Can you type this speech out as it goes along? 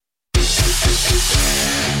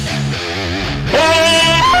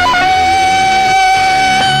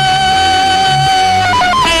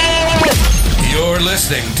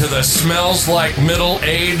listening to the Smells Like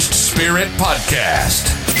Middle-Aged Spirit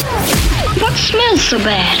podcast. What smells so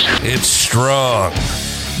bad? It's strong,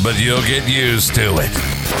 but you'll get used to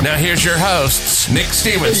it. Now here's your hosts, Nick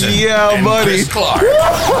Stevenson and buddy. Chris Clark.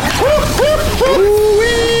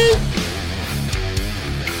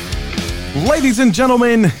 Ladies and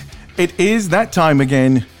gentlemen, it is that time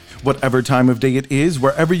again. Whatever time of day it is,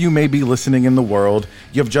 wherever you may be listening in the world,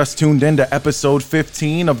 you've just tuned in to episode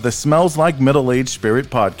 15 of the Smells Like Middle-Aged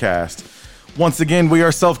Spirit podcast. Once again, we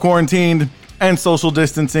are self-quarantined and social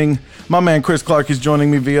distancing. My man Chris Clark is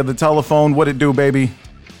joining me via the telephone. What it do, baby?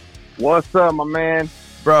 What's up, my man?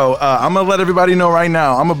 Bro, I'm going to let everybody know right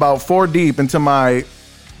now, I'm about 4 deep into my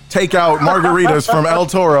takeout margaritas from El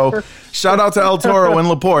Toro. Shout out to El Toro in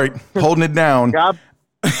LaPorte, holding it down.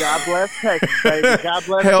 God bless Texas, baby. God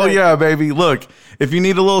bless Hell Texas. yeah, baby. Look, if you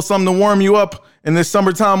need a little something to warm you up in this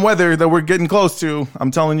summertime weather that we're getting close to,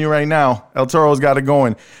 I'm telling you right now, El Toro's got it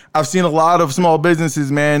going. I've seen a lot of small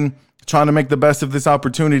businesses, man, trying to make the best of this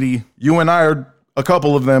opportunity. You and I are a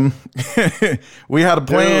couple of them. We had a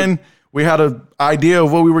plan. Dude. We had an idea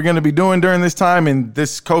of what we were going to be doing during this time, and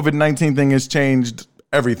this COVID-19 thing has changed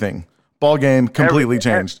everything. Ball game completely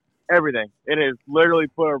changed. Everything. It has literally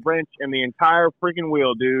put a wrench in the entire freaking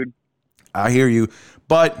wheel, dude. I hear you.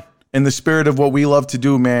 But in the spirit of what we love to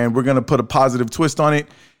do, man, we're going to put a positive twist on it,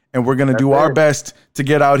 and we're going to do our best to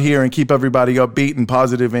get out here and keep everybody upbeat and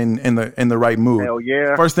positive in the right mood. Hell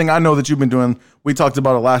yeah. First thing I know that you've been doing, we talked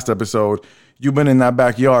about it last episode, you've been in that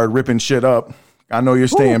backyard ripping shit up. I know you're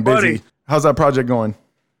staying busy. How's that project going?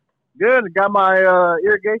 Good. I got my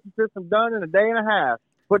irrigation system done in a day and a half.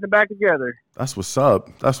 Putting it back together. That's what's up.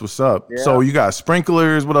 Yeah. So you got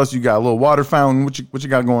sprinklers. What else you got? A little water fountain. What you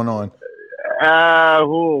got going on?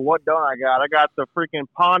 What don't I got? I got the freaking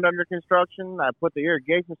pond under construction. I put the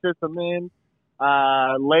irrigation system in.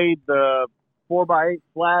 Laid the 4x8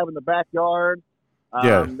 slab in the backyard.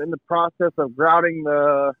 In the process of grouting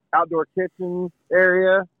the outdoor kitchen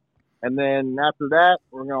area. And then after that,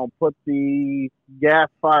 we're going to put the gas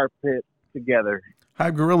fire pit together.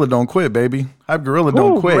 Hype Gorilla don't quit, baby. Hype Gorilla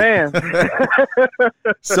don't quit. Man.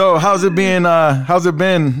 So how's it been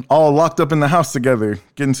all locked up in the house together,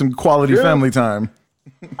 getting some quality family time?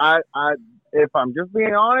 If I'm just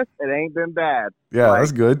being honest, it ain't been bad. Yeah,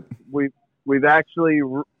 that's good. We've actually,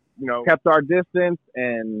 kept our distance,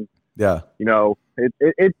 and it's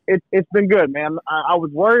been good, man. I was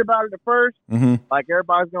worried about it at first, like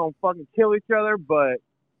everybody's gonna fucking kill each other, but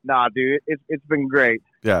nah, dude, it's been great.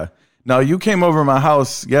 Yeah. Now, you came over to my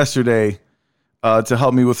house yesterday to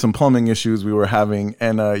help me with some plumbing issues we were having,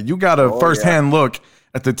 and you got a firsthand look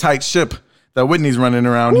at the tight ship that Whitney's running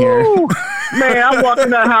around here. Man, I walked in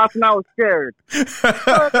that house and I was scared.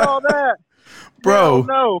 Fuck all that.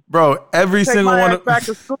 Bro, every Take single my one ass back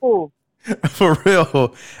to school. For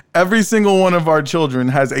real, every single one of our children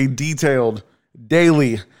has a detailed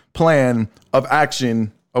daily plan of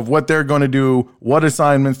action of what they're going to do, what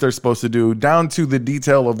assignments they're supposed to do, down to the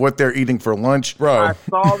detail of what they're eating for lunch, bro. I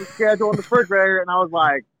saw the schedule in the refrigerator, and I was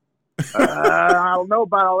like, I don't know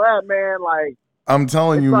about all that, man. Like, I'm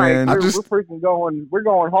telling you, man. We're freaking going. We're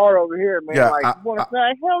going hard over here, man. Yeah, you want a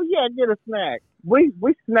snack? Hell yeah, get a snack. We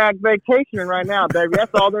snack vacationing right now, baby. That's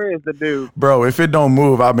all there is to do. Bro, if it don't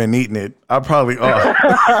move, I've been eating it. I probably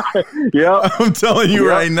Yeah. I'm telling you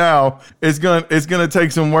right now, it's gonna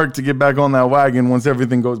take some work to get back on that wagon once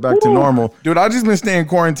everything goes back to normal. Dude, I just been staying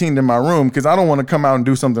quarantined in my room because I don't want to come out and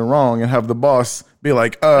do something wrong and have the boss be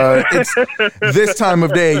like, it's this time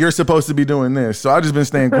of day, you're supposed to be doing this. So I just been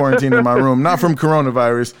staying quarantined in my room, not from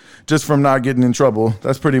coronavirus, just from not getting in trouble.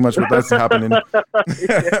 That's pretty much what that's happening.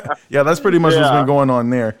 Yeah, that's pretty much what's been going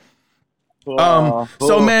on there.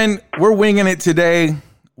 So man, we're winging it today.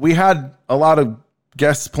 We had a lot of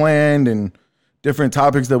guests planned and different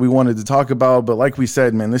topics that we wanted to talk about, but like we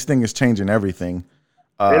said, man, this thing is changing everything.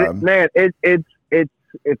 It's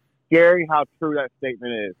scary how true that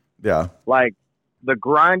statement is. Yeah. Like, the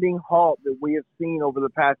grinding halt that we have seen over the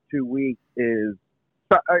past 2 weeks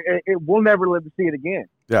we'll never live to see it again.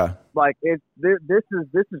 Yeah. Like, this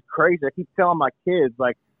is crazy. I keep telling my kids,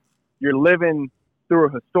 like, you're living through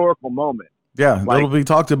a historical moment. Yeah, that'll be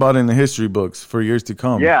talked about in the history books for years to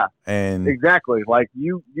come. Yeah, and exactly. Like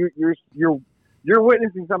you're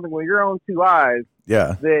witnessing something with your own two eyes.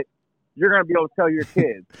 Yeah, that you're gonna be able to tell your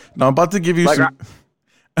kids. No, I'm about to give you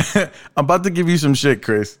I'm about to give you some shit,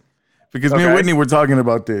 Chris, because me and Whitney were talking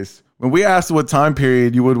about this when we asked what time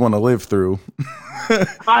period you would want to live through.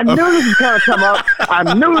 I knew this was gonna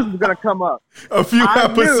come up. A few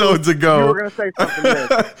episodes ago, you were gonna say something.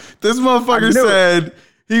 This motherfucker said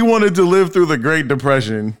he wanted to live through the Great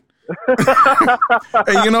Depression.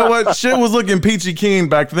 And you know what? Shit was looking peachy keen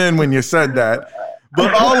back then when you said that.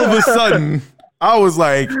 But all of a sudden, I was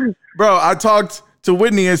like, bro, I talked to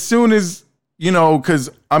Whitney as soon as, you know, because,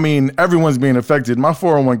 I mean, everyone's being affected. My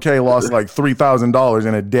 401k lost like $3,000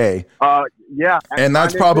 in a day. Yeah. And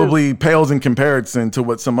that's probably pales in comparison to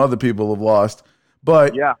what some other people have lost.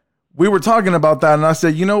 But yeah, we were talking about that, and I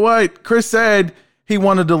said, you know what? Chris said he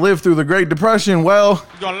wanted to live through the Great Depression. Well,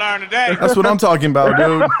 You're going to learn today. that's what I'm talking about,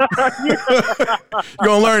 dude. You're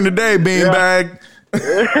going to learn today, beanbag.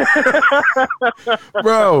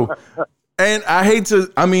 Bro. And I hate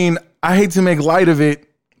to make light of it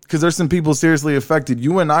because there's some people seriously affected.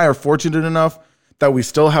 You and I are fortunate enough that we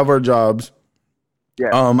still have our jobs.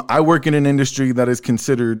 Yeah. I work in an industry that is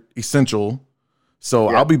considered essential. So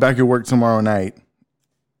I'll be back at work tomorrow night.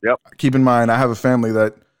 Yep. Keep in mind, I have a family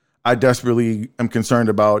that I desperately am concerned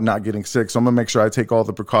about not getting sick. So I'm going to make sure I take all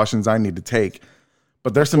the precautions I need to take.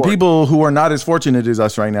 But there's some people who are not as fortunate as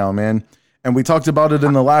us right now, man. And we talked about it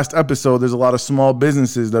in the last episode. There's a lot of small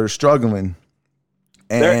businesses that are struggling.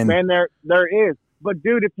 And there is. But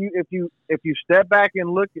dude, if you step back and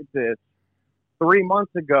look at this, 3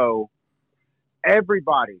 months ago, every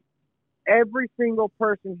single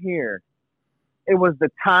person here, it was the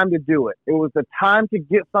time to do it. It was the time to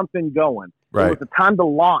get something going. Right. It was the time to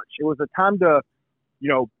launch. It was the time to,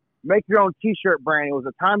 make your own T-shirt brand. It was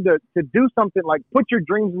the time to do something like put your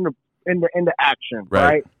dreams into action.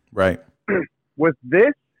 Right. Right. With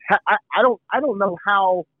this, I don't know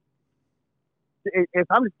how. If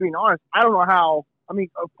I'm just being honest, I don't know how. I mean,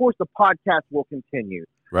 of course, the podcast will continue.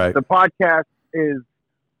 Right. The podcast is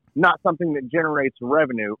not something that generates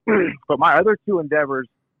revenue, but my other two endeavors,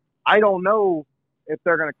 I don't know if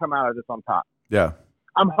they're going to come out of this on top. Yeah.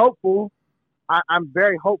 I'm hopeful. I'm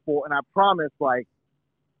very hopeful, and I promise, I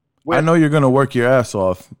know you're going to work your ass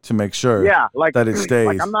off to make sure that it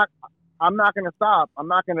stays. I'm not going to stop. I'm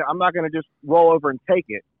not going to just roll over and take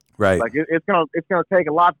it. Right. It's going to take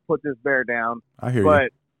a lot to put this bear down. I hear you.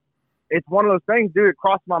 But it's one of those things, dude. It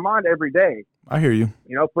crosses my mind every day. I hear you.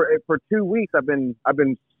 For 2 weeks, I've been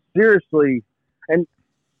seriously, and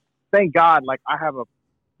thank God, I have a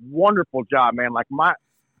wonderful job, man.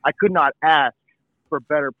 I could not ask for a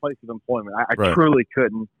better place of employment. I truly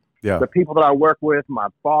couldn't. Yeah. The people that I work with, my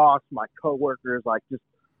boss, my coworkers, just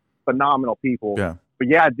phenomenal people. Yeah. But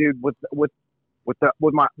yeah, dude, with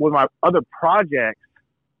my other projects,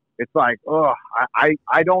 it's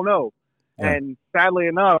I don't know. Yeah. And sadly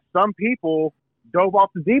enough, some people dove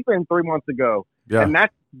off the deep end 3 months ago. Yeah. And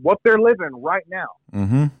that's what they're living right now.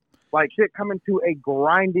 Mm-hmm. Shit coming to a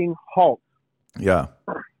grinding halt. Yeah.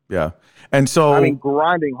 Yeah. And so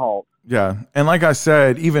grinding halt. Yeah. And like I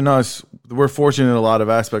said, even us, we're fortunate in a lot of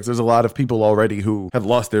aspects. There's a lot of people already who have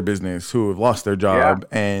lost their business, who have lost their job.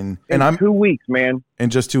 Yeah. And I'm 2 weeks, man. In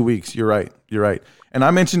just 2 weeks. You're right. And I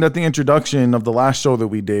mentioned at the introduction of the last show that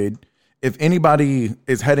we did, if anybody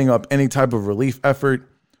is heading up any type of relief effort,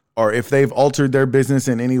 or if they've altered their business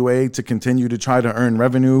in any way to continue to try to earn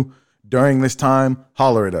revenue during this time,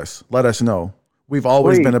 holler at us. Let us know. We've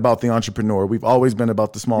always been about the entrepreneur. We've always been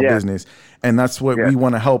about the small business. And that's what we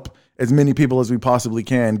want to help as many people as we possibly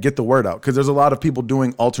can get the word out. Because there's a lot of people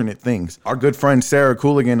doing alternate things. Our good friend Sarah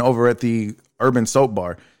Cooligan over at the Urban Soap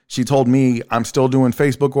Bar, she told me, I'm still doing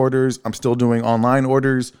Facebook orders. I'm still doing online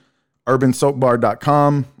orders.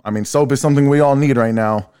 urbansoapbar.com. I mean, soap is something we all need right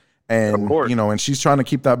now. And, and she's trying to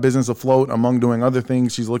keep that business afloat among doing other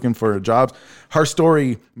things. She's looking for jobs. Her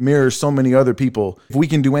story mirrors so many other people. If we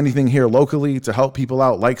can do anything here locally to help people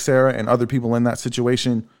out like Sarah and other people in that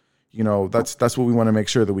situation, that's what we want to make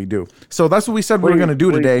sure that we do. So that's what we said we were going to do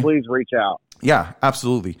today. Please reach out. Yeah,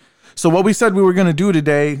 absolutely. So what we said we were going to do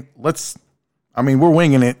today, we're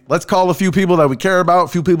winging it. Let's call a few people that we care about, a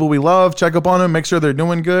few people we love, check up on them, make sure they're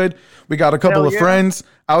doing good. We got a couple of friends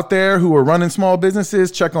out there who are running small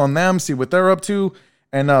businesses. Check on them, see what they're up to.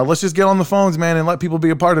 And let's just get on the phones, man, and let people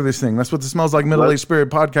be a part of this thing. That's what the Smells Like Middle-Aged Spirit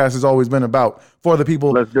podcast has always been about. For the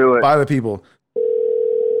people, let's do it. By the people.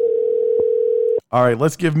 All right,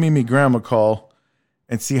 let's give Mimi Graham a call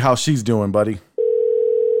and see how she's doing, buddy.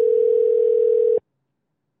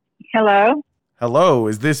 Hello? Hello,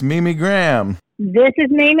 is this Mimi Graham? This is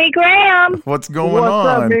Mimi Graham. What's going on?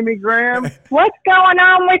 What's up, Mimi Graham? What's going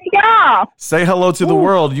on with y'all? Say hello to the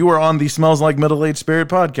world. You are on the Smells Like Middle-Aged Spirit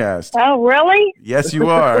podcast. Oh, really? Yes, you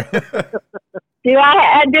are. Do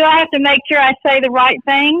I have to make sure I say the right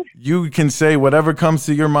things? You can say whatever comes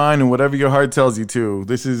to your mind and whatever your heart tells you to.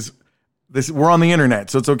 We're on the internet,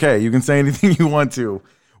 so it's okay. You can say anything you want to.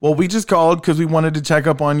 Well, we just called because we wanted to check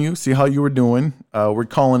up on you, see how you were doing. We're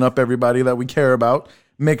calling up everybody that we care about,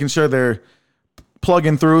 making sure they're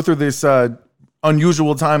plugging through this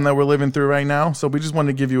unusual time that we're living through right now. So we just wanted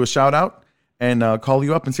to give you a shout out and call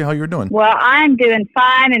you up and see how you're doing. Well, I'm doing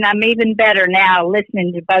fine, and I'm even better now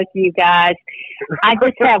listening to both of you guys. I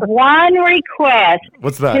just have one request.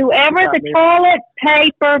 What's that? Whoever the toilet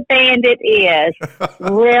paper bandit is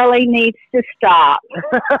really needs to stop.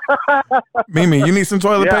 Mimi, you need some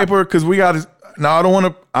toilet paper? Because we got to. Now, I don't want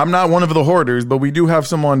to. I'm not one of the hoarders, but we do have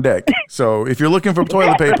some on deck. So if you're looking for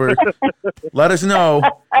toilet paper, let us know.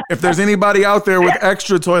 If there's anybody out there with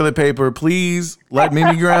extra toilet paper, please let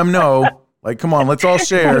Mimi Graham know. Like, come on, let's all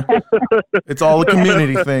share. It's all a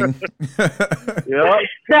community thing. Yep.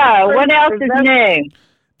 So, what else is new?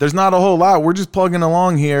 There's not a whole lot. We're just plugging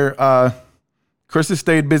along here. Chris has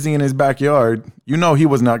stayed busy in his backyard. You know he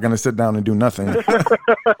was not going to sit down and do nothing.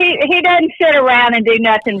 He doesn't sit around and do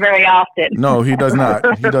nothing very often. No, he does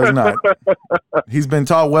not. He does not. He's been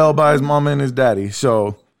taught well by his mama and his daddy.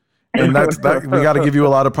 So, and that we got to give you a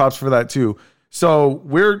lot of props for that too. So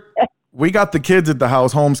we got the kids at the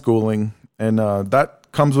house homeschooling, and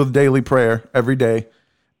that comes with daily prayer every day.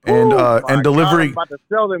 And and delivery. God, I'm about to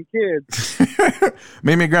sell them kids.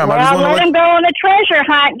 Mimi Graham, Well, I just want let to them go on a treasure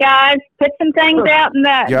hunt, guys. Put some things out in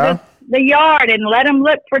the yard and let them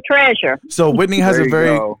look for treasure. So Whitney has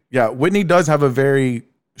There you go. Whitney does have a very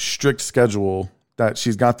strict schedule that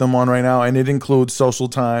she's got them on right now, and it includes social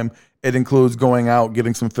time. It includes going out,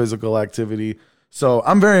 getting some physical activity. So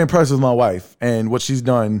I'm very impressed with my wife and what she's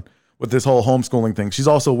done with this whole homeschooling thing. She's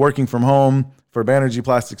also working from home for Banerjee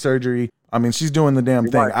Plastic Surgery. I mean, she's doing the damn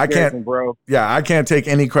thing. I can't take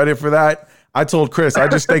any credit for that. I told Chris, I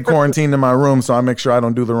just stay quarantined in my room so I make sure I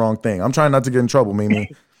don't do the wrong thing. I'm trying not to get in trouble, Mimi.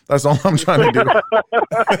 That's all I'm trying to do.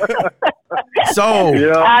 So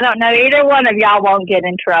I don't know. Either one of y'all won't get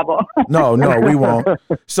in trouble. No, we won't.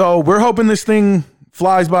 So we're hoping this thing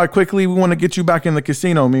flies by quickly. We want to get you back in the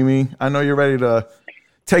casino, Mimi. I know you're ready to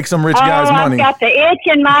take some rich guy's money. I've got the itch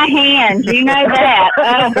in my hands. You know that.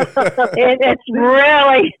 It's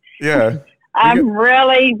really... Yeah. I'm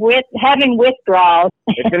really having withdrawals.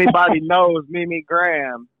 If anybody knows Mimi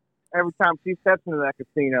Graham, every time she steps into that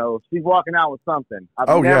casino, she's walking out with something.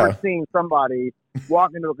 I've never seen somebody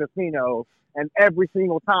walk into a casino and every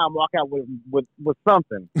single time walk out with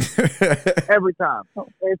something. Every time.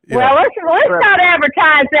 Well, let's not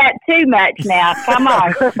advertise that too much now. Come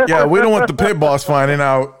on. Yeah, we don't want the pit boss finding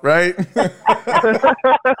out, right?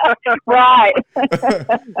 Right.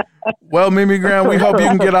 Well, Mimi Graham, we hope you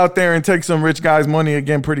can get out there and take some rich guy's money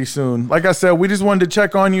again pretty soon. Like I said, we just wanted to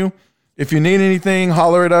check on you. If you need anything,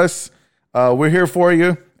 holler at us. We're here for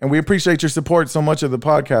you. And we appreciate your support so much of the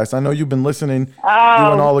podcast. I know you've been listening. You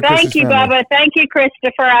and all the thank you, Bubba. Thank you,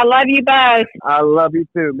 Christopher. I love you both. I love you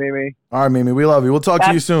too, Mimi. All right, Mimi. We love you. We'll talk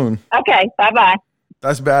to you soon. Okay. Bye-bye.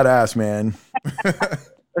 That's badass, man.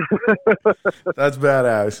 That's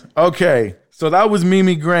badass. Okay. So that was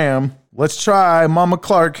Mimi Graham. Let's try Mama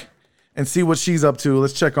Clark and see what she's up to.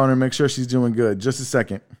 Let's check on her and make sure she's doing good. Just a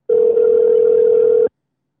second.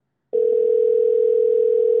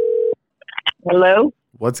 Hello?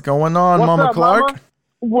 What's going on, Mama up, Clark? Mama?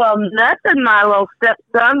 Well, nothing, my little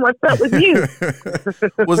stepson. What's up with you?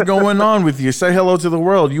 What's going on with you? Say hello to the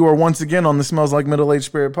world. You are once again on the Smells Like Middle-Aged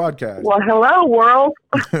Spirit podcast. Well, hello, world.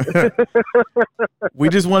 We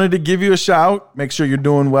just wanted to give you a shout, make sure you're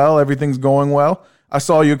doing well, everything's going well. I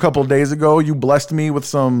saw you a couple days ago. You blessed me with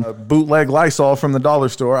some bootleg Lysol from the dollar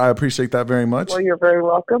store. I appreciate that very much. Well, you're very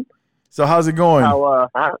welcome. So how's it going?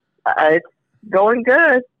 It's going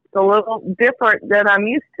good. It's a little different than I'm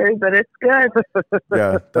used to, but it's good.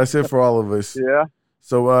 Yeah, that's it for all of us. Yeah.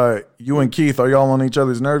 So you and Keith, are y'all on each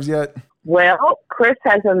other's nerves yet? Well, Chris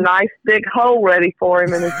has a nice big hole ready for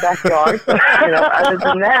him in his backyard. Other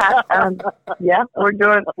than that, yeah,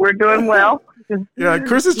 we're doing well. Yeah,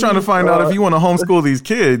 Chris is trying to find out if you want to homeschool these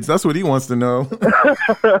kids. That's what he wants to know.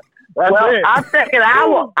 I figured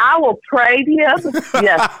I will trade him.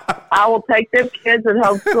 Yes, I will take them kids and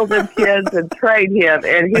homeschool them kids and trade him,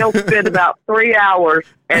 and he'll spend about 3 hours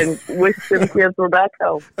and wish them kids were back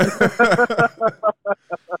home.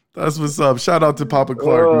 That's what's up. Shout out to Papa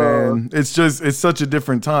Clark, man. It's such a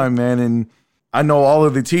different time, man, and I know all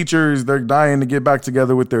of the teachers, they're dying to get back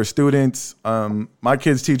together with their students. My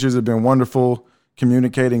kids' teachers have been wonderful,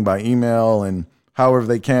 communicating by email and however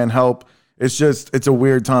they can help. It's a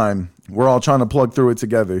weird time. We're all trying to plug through it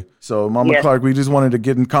together. So, Mama Clark, we just wanted to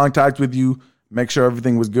get in contact with you, make sure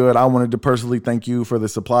everything was good. I wanted to personally thank you for the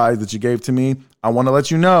supplies that you gave to me. I want to let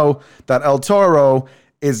you know that El Toro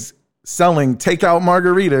is selling takeout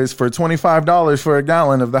margaritas for $25 for a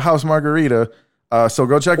gallon of the house margarita. So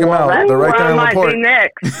go check them out. That's They're right where there in I might LaPorte. be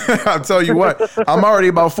next. I'll tell you what, I'm already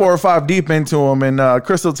about 4 or 5 deep into them, and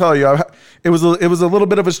Chris will tell you, it was a little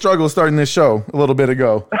bit of a struggle starting this show a little bit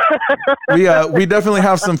ago. We definitely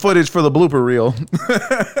have some footage for the blooper reel.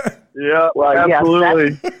 Yeah, Well,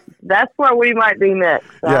 absolutely. yes, that's where we might be next.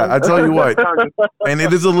 Yeah, I tell you what, and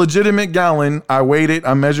it is a legitimate gallon. I weighed it,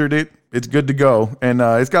 I measured it. It's good to go, and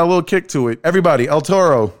it's got a little kick to it. Everybody, El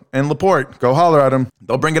Toro and LaPorte, go holler at them.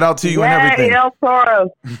 They'll bring it out to you and everything. El Toro.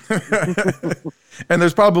 And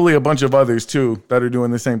there's probably a bunch of others too that are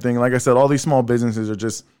doing the same thing. Like I said, all these small businesses are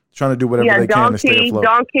just trying to do whatever they can to stay afloat.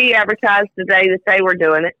 Donkey advertised today that they were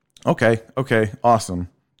doing it. Okay, awesome.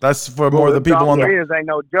 That's for more of the people on the. Ain't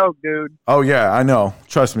no joke, dude. Oh yeah, I know.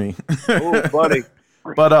 Trust me. Oh, buddy.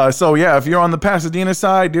 But so yeah, if you're on the Pasadena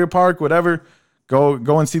side, Deer Park, whatever, go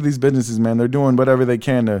and see these businesses, man. They're doing whatever they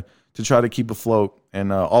can to try to keep afloat,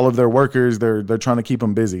 and all of their workers, they're trying to keep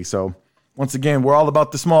them busy. So once again, we're all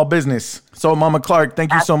about the small business. So Mama Clark,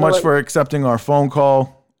 thank you so much for accepting our phone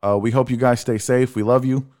call. We hope you guys stay safe. We love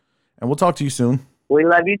you, and we'll talk to you soon. We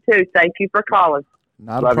love you too. Thank you for calling.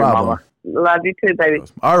 Not a problem. Love you too, baby.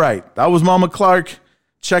 All right, that was Mama Clark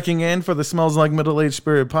checking in for the Smells Like Middle-Aged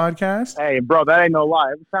Spirit podcast. Hey, bro, that ain't no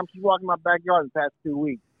lie. Every time she's walking my backyard the past 2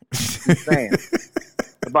 weeks, she's saying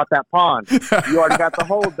about that pond. You already got the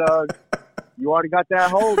hole dug. You already got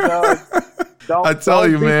that hole dug. Don't be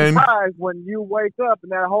surprised when you wake up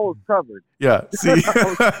and that hole is covered. Yeah, see?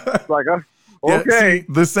 It's like, okay. Yeah, see,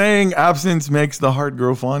 the saying, absence makes the heart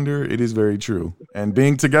grow fonder, it is very true. And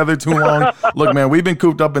being together too long, look, man, we've been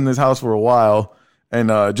cooped up in this house for a while.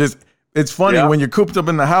 And it's funny when you're cooped up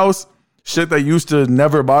in the house, shit that used to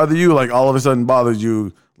never bother you, like all of a sudden bothers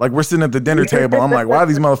you. Like we're sitting at the dinner table. I'm like, why are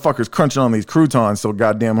these motherfuckers crunching on these croutons so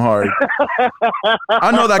goddamn hard?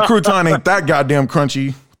 I know that crouton ain't that goddamn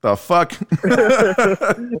crunchy. The fuck?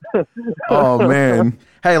 Oh, man.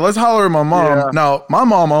 Hey, let's holler at my mom. Yeah. Now, my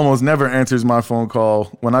mom almost never answers my phone call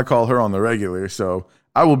when I call her on the regular, so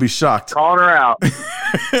I will be shocked. Calling her out.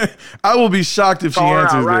 I will be shocked if she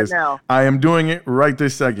answers right this. Now. I am doing it right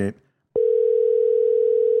this second.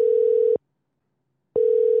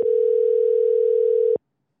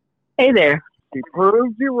 Hey there. She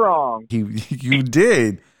proved you wrong. You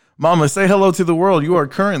did. Mama, say hello to the world. You are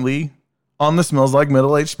currently on the Smells Like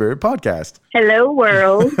Middle-Aged Spirit podcast. Hello,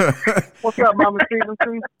 world. What's up, Mama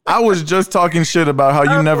Stevenson? I was just talking shit about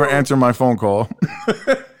how you never answer my phone call.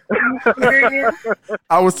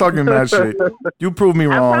 I was talking mad shit. You proved me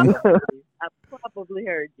wrong. I probably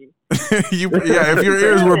heard you. Yeah, if your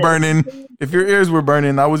ears were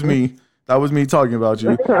burning, that was me. That was me talking about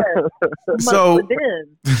you.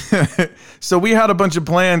 So we had a bunch of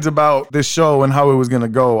plans about this show and how it was going to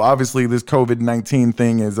go. Obviously, this COVID-19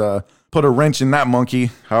 thing is put a wrench in that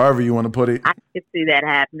monkey, however you want to put it. I could see that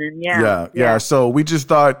happening, yeah. Yeah. So we just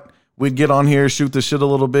thought we'd get on here, shoot the shit a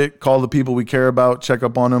little bit, call the people we care about, check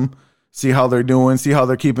up on them, see how they're doing, see how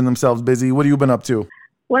they're keeping themselves busy. What have you been up to?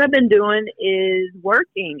 What I've been doing is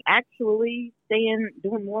working, actually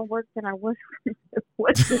doing more work than I was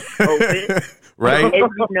with COVID. Right? As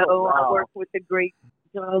you know, I work with the great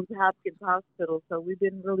Johns Hopkins Hospital, so we've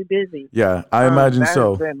been really busy. Yeah, I imagine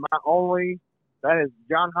so.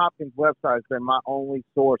 Johns Hopkins website has been my only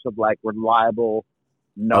source of like reliable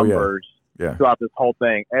numbers throughout this whole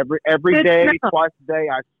thing. Every day, twice a day,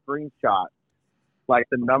 I screenshot like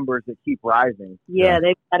the numbers that keep rising. Yeah,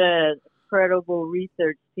 they've got a incredible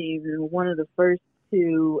research team, and one of the first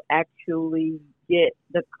to actually get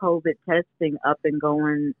the COVID testing up and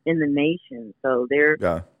going in the nation. So they're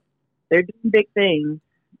doing big things,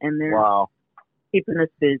 and they're keeping us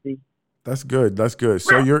busy. That's good.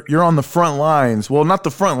 So you're on the front lines. Well, not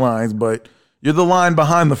the front lines, but you're the line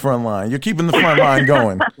behind the front line. You're keeping the front line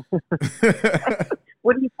going.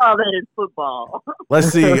 What do you call that in football? Let's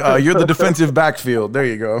see. You're the defensive backfield. There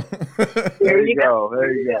you go. There you go.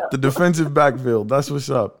 The defensive backfield. That's what's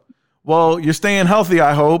up. Well, you're staying healthy,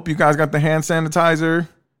 I hope. You guys got the hand sanitizer.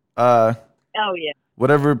 Oh, yeah.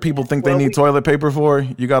 Whatever people think they need toilet paper for,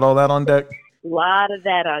 you got all that on deck? A lot of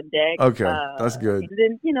that on deck. Okay, that's good.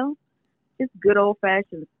 And then, just good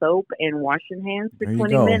old-fashioned soap and washing hands for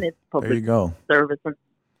 20 minutes. There you go. Service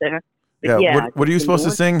there. Yeah. What are you supposed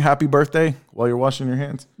to sing? Happy birthday while you're washing your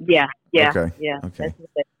hands? Yeah. Okay. Yeah. Okay. That's what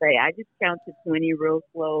they say. I just count to 20 real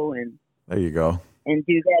slow and there you go. And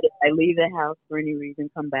do that if I leave the house for any reason,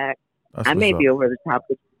 come back. I may be over the top,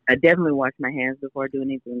 but I definitely wash my hands before I do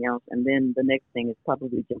anything else. And then the next thing is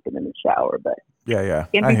probably jumping in the shower. But yeah.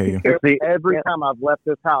 I hear you. See, every time I've left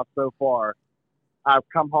this house so far, I've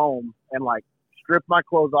come home and like stripped my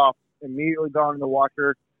clothes off, immediately gone in the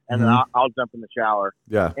washer, and then I'll jump in the shower.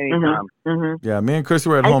 Yeah. Anytime. Yeah, me and Chris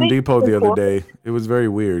were at Home Depot the other day. It was very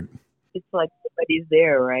weird. It's like somebody's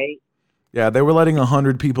there, right? Yeah, they were letting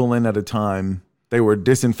 100 people in at a time. They were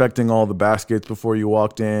disinfecting all the baskets before you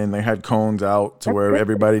walked in. They had cones out to where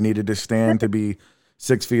everybody needed to stand to be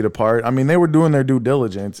 6 feet apart. I mean, they were doing their due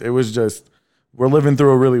diligence. It was just, we're living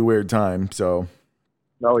through a really weird time. So.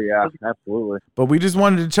 Oh, yeah, absolutely. But we just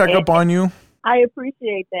wanted to check up on you. I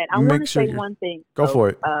appreciate that. I want to say one thing. Go for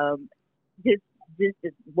it. This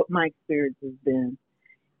is what my experience has been.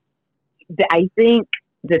 I think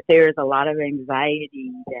that there's a lot of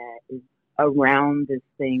anxiety that is around this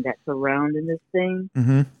thing, that's surrounding this thing.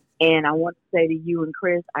 And I want to say to you and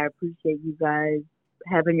Chris, I appreciate you guys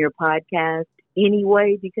having your podcast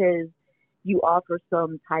anyway, because you offer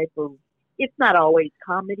some type of, it's not always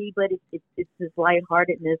comedy, but it's this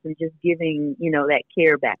lightheartedness and just giving, that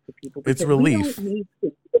care back to people. It's relief. We don't need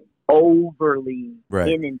to get overly right.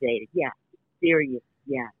 inundated. Yeah, serious.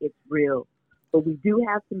 Yeah, it's real. But we do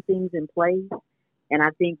have some things in place. And I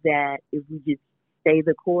think that if we just stay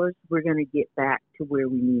the course, we're going to get back to where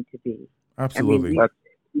we need to be. Absolutely. I mean,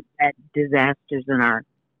 we've had disasters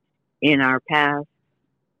in our past,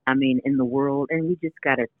 in the world, and we just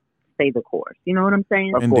got to stay the course. You know what I'm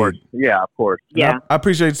saying? Of course. Yeah, of course. Yeah. I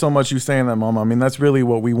appreciate so much you saying that, Mama. I mean, that's really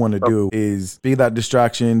what we want to do, is be that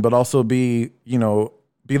distraction, but also be the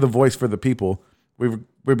voice for the people. We've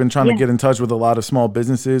been trying to get in touch with a lot of small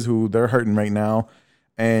businesses who they're hurting right now,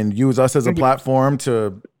 and use us as a platform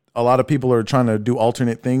to. A lot of people are trying to do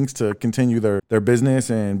alternate things to continue their business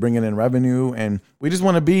and bringing in revenue. And we just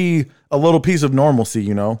want to be a little piece of normalcy,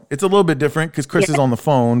 It's a little bit different because Chris is on the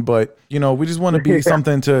phone, but, we just want to be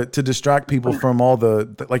something to distract people from all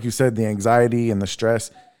the, like you said, the anxiety and the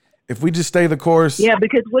stress. If we just stay the course. Yeah,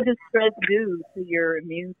 because what does stress do to your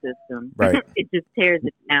immune system? Right. It just tears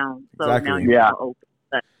it down. So exactly. now you're open.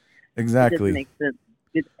 But exactly. It doesn't make sense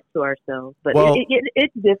to ourselves. But well,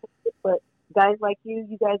 it's difficult, but guys like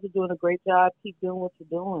you guys are doing a great job. Keep doing what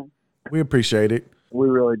you're doing. We appreciate it. We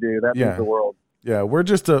really do. That means the world. Yeah,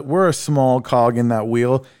 we're a small cog in that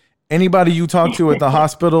wheel. Anybody you talk to at the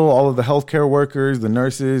hospital, all of the healthcare workers, the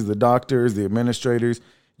nurses, the doctors, the administrators,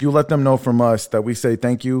 you let them know from us that we say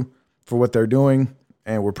thank you for what they're doing,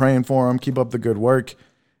 and we're praying for them. Keep up the good work,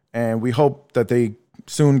 and we hope that they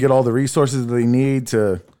soon get all the resources that they need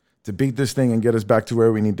to beat this thing and get us back to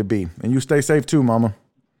where we need to be. And you stay safe too, Mama.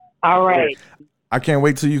 All right. I can't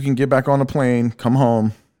wait till you can get back on a plane, come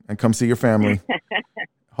home, and come see your family.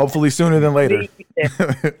 Hopefully sooner than later.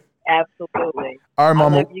 Absolutely. All right,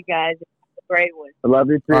 Mama. I love you guys. Have a great one. I love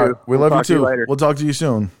you too. Right, we love you too. We'll talk to you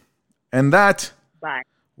soon. And that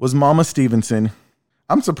was Mama Stevenson.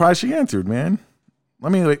 I'm surprised she answered, man.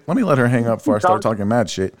 Let me let her hang up before I start talking mad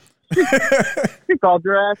shit. She called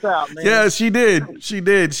your ass out, man. Yeah, she did.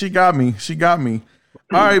 She got me.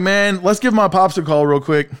 All right, man. Let's give my pops a call real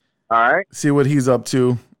quick. All right. See what he's up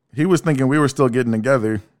to. He was thinking we were still getting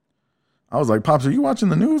together. I was like, Pops, are you watching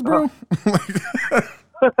the news, bro?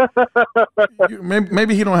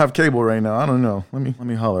 Maybe he don't have cable right now. I don't know. Let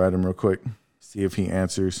me holler at him real quick. See if he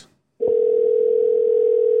answers.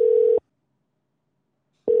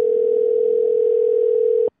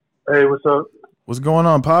 Hey, what's up? What's going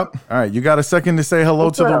on, Pop? All right, you got a second to say hello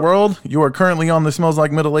to the world? You are currently on the Smells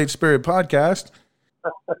Like Middle-Aged Spirit podcast.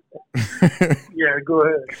 Yeah, go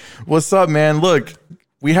ahead. What's up, man? Look,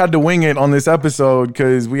 we had to wing it on this episode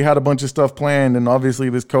because we had a bunch of stuff planned, and obviously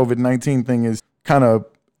this COVID-19 thing is kind of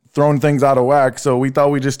throwing things out of whack. So we thought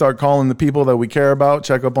we'd just start calling the people that we care about,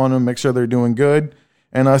 check up on them, make sure they're doing good,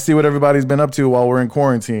 and see what everybody's been up to while we're in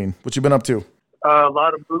quarantine. What you been up to? A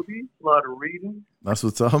lot of movies, a lot of reading. That's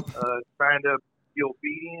what's up. Trying to be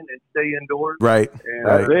obedient and stay indoors. Right. And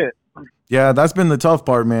right. That's it. Yeah, that's been the tough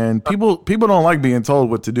part, man. People don't like being told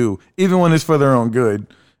what to do, even when it's for their own good.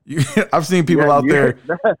 I've seen people out there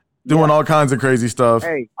doing all kinds of crazy stuff.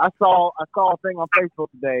 Hey, I saw a thing on Facebook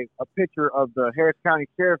today, a picture of the Harris County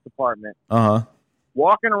Sheriff's Department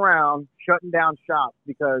walking around shutting down shops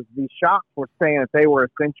because these shops were saying that they were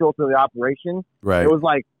essential to the operation. Right. It was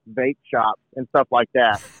like vape shops and stuff like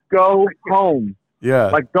that. Go home.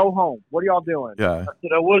 Yeah. Like, go home. What are y'all doing? Yeah. I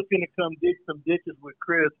said I was going to come dig some ditches with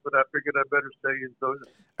Chris, but I figured I better stay indoors.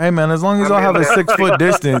 Hey, man, as long as y'all have a 6-foot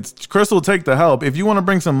distance, Chris will take the help. If you want to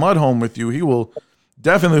bring some mud home with you, he will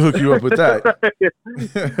definitely hook you up with that.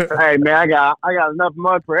 Hey, man, I got enough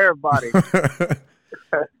mud for everybody.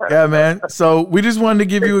 Yeah, man. So we just wanted to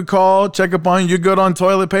give you a call, check up on you. You're good on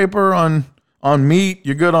toilet paper, on meat.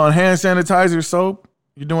 You're good on hand sanitizer, soap.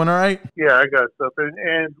 You doing all right? Yeah, I got something.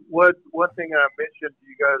 And one thing I mentioned to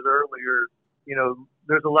you guys earlier,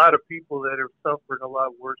 there's a lot of people that are suffering a lot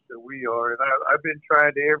worse than we are. And I I've been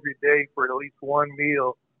trying to every day for at least one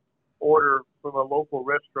meal order from a local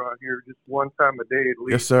restaurant here, just one time a day at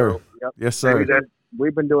least. Yes, sir. Yep. Yes, sir.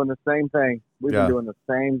 We've been doing the same thing. We've Yeah. been doing the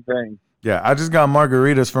same thing. Yeah, I just got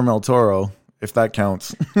margaritas from El Toro, if that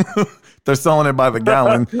counts. They're selling it by the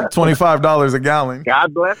gallon, $25 a gallon.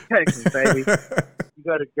 God bless Texas, baby. You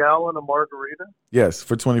got a gallon of margarita? Yes,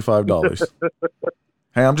 for $25.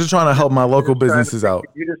 Hey, I'm just trying to help my local businesses out.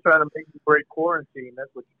 You're just trying to make me break quarantine. That's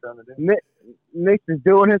what you're trying to do. Nick is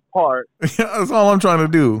doing his part. That's all I'm trying to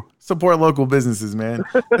do. Support local businesses, man.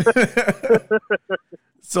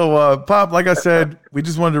 So, Pop, like I said, we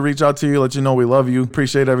just wanted to reach out to you, let you know we love you.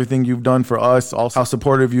 Appreciate everything you've done for us. Also, how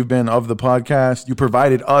supportive you've been of the podcast. You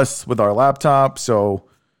provided us with our laptop. So,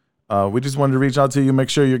 we just wanted to reach out to you, make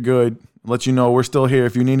sure you're good. Let you know we're still here.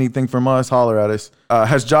 If you need anything from us, holler at us.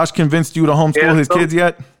 Has Josh convinced you to homeschool his kids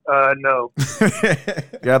yet? No.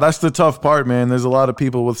 Yeah, that's the tough part, man. There's a lot of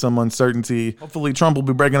people with some uncertainty. Hopefully Trump will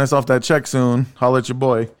be breaking us off that check soon. Holler at your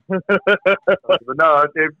boy. But no,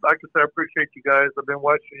 like I said, I appreciate you guys. I've been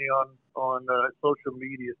watching you on social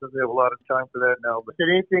media, so they have a lot of time for that now. But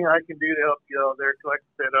anything I can do to help you out there, like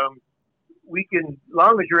I said, we can, as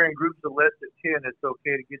long as you're in groups of less than 10, it's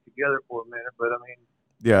okay to get together for a minute. But I mean,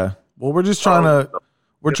 yeah. Well, we're just trying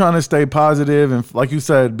to stay positive and, like you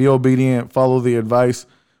said, be obedient, follow the advice.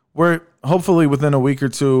 We're hopefully within a week or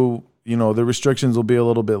two, the restrictions will be a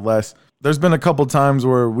little bit less. There's been a couple times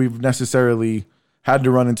where we've necessarily had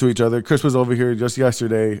to run into each other. Chris was over here just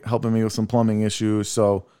yesterday helping me with some plumbing issues.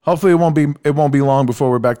 So hopefully it won't be long before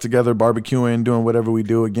we're back together, barbecuing, doing whatever we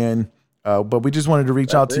do again. But we just wanted to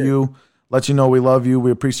reach out to you, let you know we love you. We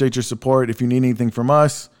appreciate your support. If you need anything from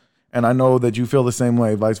us, and I know that you feel the same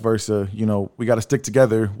way, vice versa. We got to stick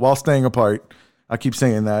together while staying apart. I keep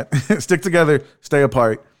saying that. Stick together, stay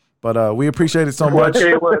apart. But we appreciate it so much. I'll tell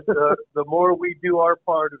you what, the more we do our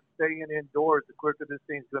part of staying indoors, the quicker this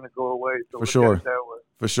thing's going to go away. So For sure. that way.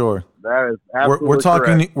 For sure. That is absolutely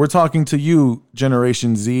correct. We're talking to you,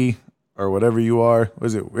 Generation Z, or whatever you are. What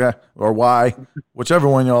is it? Yeah, or Y, whichever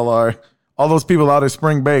one y'all are. All those people out at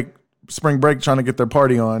spring break trying to get their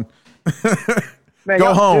party on. Man,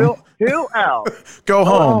 Go home. Chill out. Go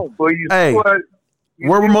home. Well, you Hey, see what?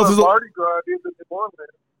 where were most of the Mardi Gras is in New Orleans.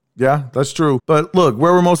 Yeah, that's true. But look,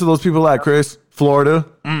 where were most of those people at, Chris? Florida.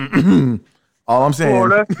 All I'm saying.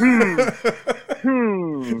 Florida.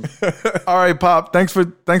 All right, Pop. Thanks for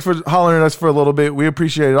hollering at us for a little bit. We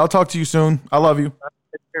appreciate it. I'll talk to you soon. I love you.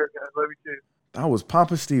 Take care, guys. Love you too. That was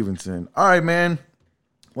Papa Stevenson. All right, man.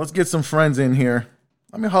 Let's get some friends in here.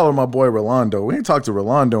 Let me holler at my boy Rolando. We ain't talked to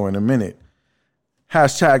Rolando in a minute.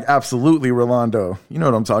 Hashtag absolutely Rolando. You know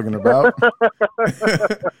what I'm talking about.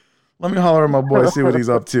 Let me holler at my boy, see what he's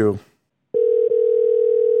up to.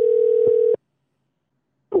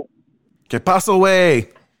 ¿Qué pasó, güey?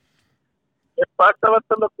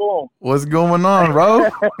 What's going on, bro?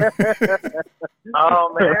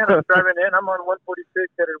 Oh, man. I'm driving in. I'm on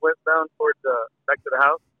 146 headed westbound towards back to the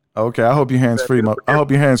house. Okay, I hope your hands free,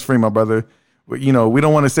 my brother. We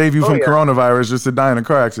don't want to save you from coronavirus just to die in a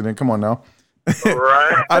car accident. Come on now.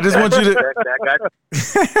 Right. I just want you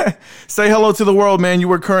to say hello to the world, man.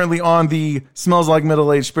 You are currently on the Smells Like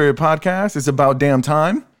Middle-Aged Spirit podcast. It's about damn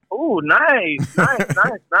time. Oh, nice. And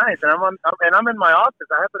I'm in my office.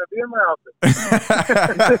 I happen to be in my office.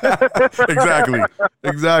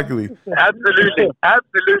 Exactly. Absolutely.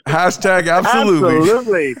 Hashtag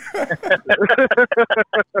absolutely.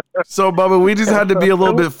 So, Bubba, we just had to be a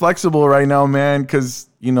little bit flexible right now, man, because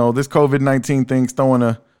this COVID-19 thing's throwing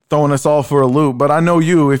us all for a loop. But I know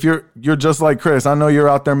you, if you're just like Chris, I know you're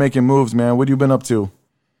out there making moves, man. What have you been up to?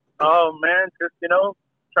 Oh, man, just,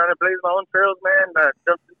 trying to blaze my own trails, man.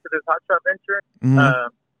 Jumped into this hot shot venture.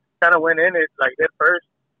 Kind of went in it like head first.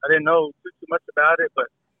 I didn't know too much about it, but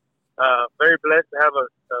very blessed to have a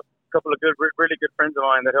couple of really good friends of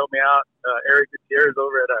mine that helped me out. Eric Gutierrez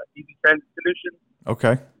over at Easy Transit Solutions.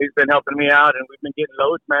 Okay. He's been helping me out, and we've been getting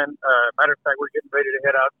loads, man. Matter of fact, we're getting ready to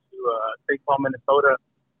head out to St. Paul, Minnesota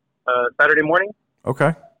Saturday morning.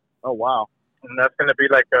 Okay. Oh, wow. And that's going to be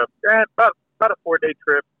like about a 4-day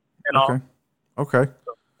trip and all. Okay.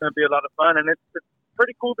 So it's going to be a lot of fun, and it's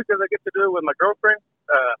pretty cool because I get to do it with my girlfriend,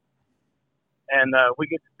 and we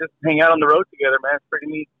get to just hang out on the road together, man. It's pretty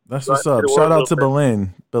neat. That's what's up. Shout out to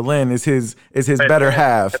Belen. Belen is his better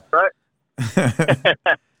half. That's right.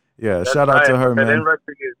 Yeah, That's shout out to her, man.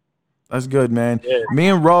 That's good, man. Yeah. Me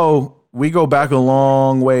and Ro, we go back a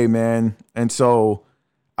long way, man. And so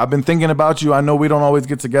I've been thinking about you. I know we don't always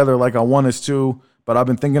get together like I want us to, but I've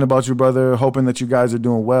been thinking about you, brother, hoping that you guys are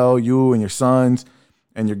doing well, you and your sons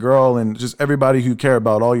and your girl and just everybody who you care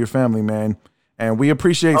about, all your family, man. And we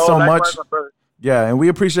appreciate so much. Yeah, and we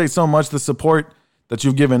appreciate so much the support that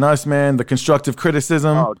you've given us, man, the constructive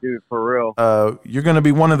criticism. Oh, dude, for real. You're going to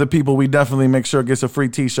be one of the people we definitely make sure gets a free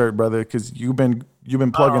T-shirt, brother, because you've been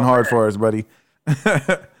plugging hard for us, buddy.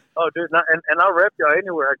 Oh, dude, and I'll rep y'all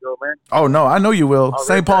anywhere I go, man. Oh, no, I know you will.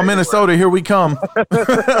 St. Paul, Minnesota, here we come.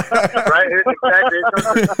 Right here, exactly.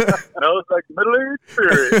 No, it's like Middle East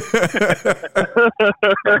spirit.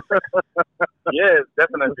 Yes,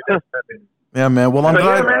 definitely. Yeah, man. Well, I'm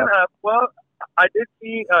glad. Yeah, man. Well, I did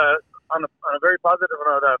see on a very positive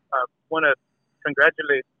note. I want to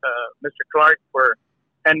congratulate Mr. Clark for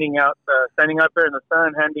standing out there in the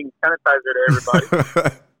sun, handing sanitizer to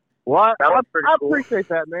everybody. Well, I cool. appreciate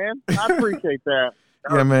that, man. I appreciate that.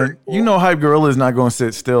 Yeah, man. Cool. You know Hype Gorilla is not going to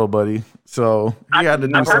sit still, buddy. So he had to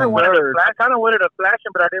do something. I kind of wanted to flash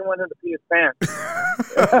him, but I didn't want him to pee his pants.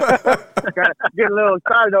 Getting a little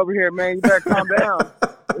excited over here, man. You better calm down.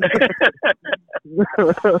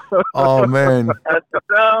 Oh, man.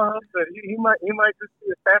 No, he might just see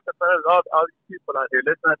his pants in front of all these people out here.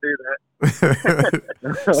 Let's not do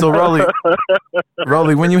that. So,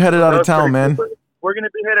 Raleigh, when you headed out of town, man? We're going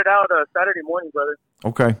to be headed out Saturday morning, brother.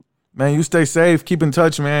 Okay. Man, you stay safe. Keep in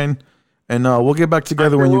touch, man. And we'll get back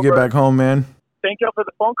together when you get back home, man. Thank y'all for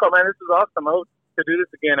the phone call, man. This is awesome. I hope to do this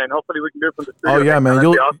again, and hopefully we can do it from the studio. Oh, yeah, man.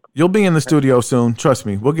 You'll be in the studio soon. Trust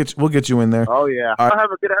me. We'll get you in there. Oh, yeah. I'll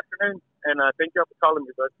have a good afternoon, and thank y'all for calling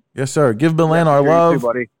me, bud. Yes, sir. Give Belen our love, too,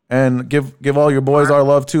 buddy. And give all your boys our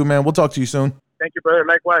love, too, man. We'll talk to you soon. Thank you, brother.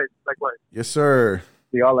 Likewise. Yes, sir.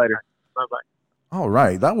 See y'all later. Bye-bye. All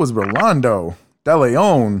right. That was Rolando De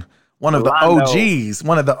Leon, one of the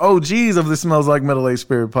OGs of the Smells Like Middle-Aged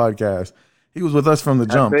Spirit podcast. He was with us from the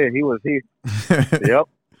jump. That's it. He was here. Yep.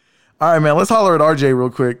 All right, man. Let's holler at RJ real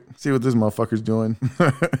quick. See what this motherfucker's doing.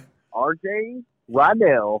 RJ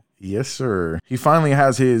Rydell. Yes, sir. He finally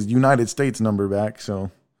has his United States number back, so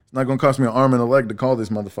it's not going to cost me an arm and a leg to call this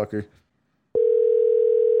motherfucker.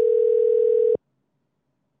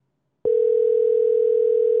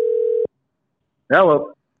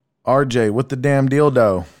 Hello. RJ, what the damn deal,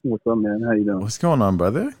 though? What's up, man? How you doing? What's going on,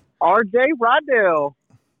 brother? RJ Rydell.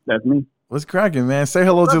 That's me. What's cracking, man? Say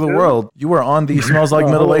hello to the world. You were on the Smells Like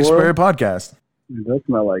Middle-Aged Spirit podcast. It does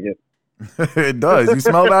smell like it. It does. You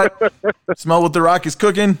smell that? Smell what the rock is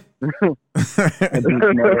cooking?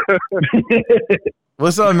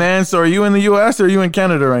 What's up, man? So are you in the U.S. or are you in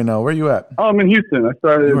Canada right now? Where are you at? Oh, I'm in Houston.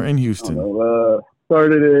 You're in Houston.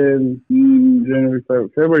 Started in January 3rd.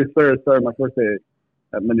 February 3rd, started my first day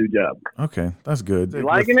at my new job. Okay, that's good. You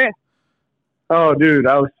liking it? Oh, dude,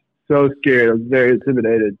 I was so scared. I was very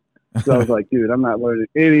intimidated. So I was like, dude, I'm not learning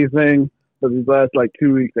anything. But these last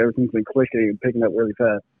 2 weeks, everything's been clicking and picking up really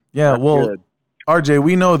fast. Yeah, that's well, good. RJ,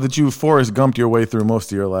 we know that you Forrest Gumped your way through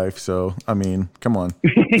most of your life. So, I mean, come on.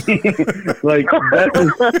 That's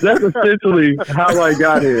essentially how I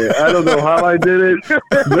got here. I don't know how I did it.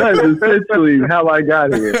 That's essentially how I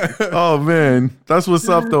got here. Oh, man. That's what's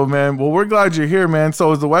up, though, man. Well, we're glad you're here, man.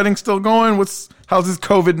 So is the wedding still going? How's this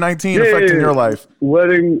COVID-19 affecting your life?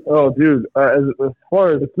 Wedding, oh, dude. As far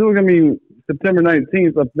as it's still going to be September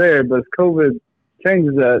 19th up there, but if COVID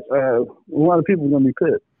changes that, a lot of people are going to be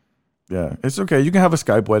pissed. Yeah, it's okay. You can have a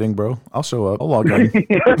Skype wedding, bro. I'll show up. I'll log in.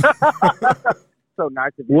 So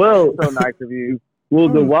nice of you. Well, so nice of you. Well,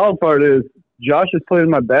 the wild part is Josh is planning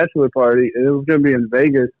my bachelor party, and it was going to be in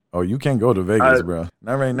Vegas. Oh, you can't go to Vegas, bro.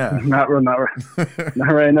 Not right now. Not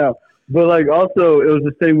right now. But also, it was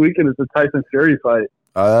the same weekend as the Tyson Fury fight.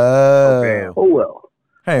 Oh, well.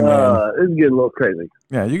 Hey, man. It's getting a little crazy.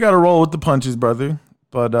 Yeah, you got to roll with the punches, brother.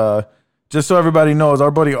 But just so everybody knows,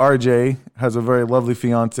 our buddy RJ has a very lovely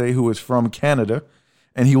fiance who is from Canada,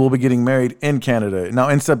 and he will be getting married in Canada. Now,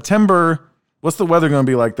 in September, what's the weather going to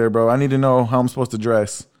be like there, bro? I need to know how I'm supposed to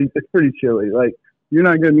dress. It's pretty chilly. You're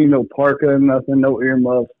not going to need no parka, nothing, no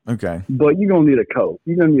earmuffs. Okay. But you're going to need a coat.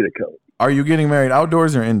 Are you getting married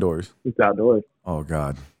outdoors or indoors? It's outdoors. Oh,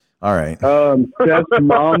 God. All right. Steph's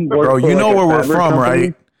mom works bro, you know where we're from, company.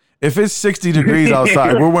 Right? If it's 60 degrees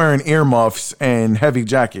outside, we're wearing earmuffs and heavy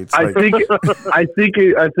jackets. I think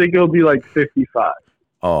it'll be 55.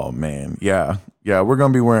 Oh man, yeah. We're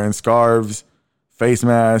gonna be wearing scarves, face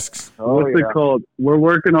masks. What's it called? We're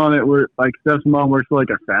working on it. We're Steph's mom works for a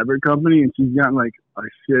fabric company, and she's gotten a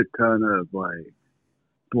shit ton of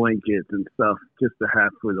blankets and stuff just to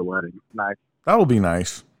have for the wedding. Nice. That'll be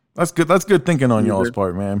nice. That's good. That's good thinking on y'all's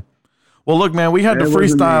part, man. Well, look, man, we had to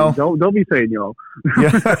freestyle. Don't be saying y'all.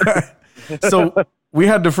 Yeah. So we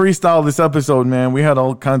had to freestyle this episode, man. We had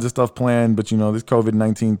all kinds of stuff planned, but this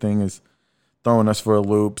COVID-19 thing is throwing us for a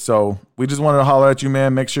loop. So we just wanted to holler at you,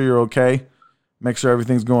 man. Make sure you're okay. Make sure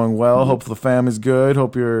everything's going well. Hope the fam is good.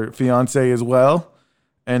 Hope your fiance is well.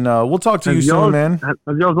 And we'll talk to you soon, man. Has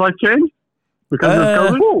y'all's life changed because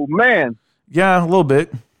of COVID? Oh, man. Yeah, a little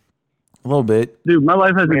bit. Dude, my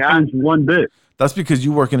life hasn't changed one bit. That's because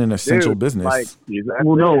you work in an essential business. Like,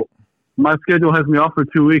 Well, no. My schedule has me off for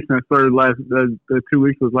 2 weeks, and I started the 2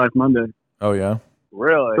 weeks was last Monday. Oh, yeah?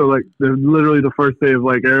 really? So, like, literally the first day of,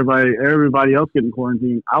 like, everybody else getting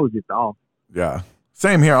quarantined, I was just off. Yeah.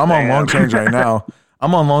 Same here. I'm on long change right now.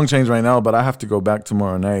 But I have to go back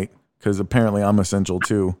tomorrow night because apparently I'm essential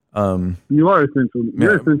too. You are essential.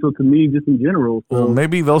 You're essential to me just in general. So. Well,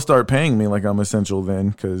 maybe they'll start paying me like I'm essential then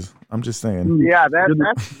because I'm just saying. Yeah, that's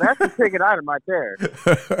the ticket item right there.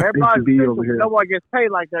 Everybody's essential, but no one gets paid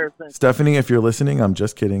like they're essential. Stephanie, if you're listening, I'm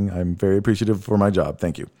just kidding. I'm very appreciative for my job.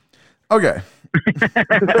 Thank you. Okay.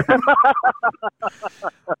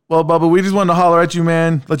 Well, Bubba, we just wanted to holler at you,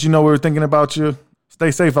 man. Let you know we were thinking about you. Stay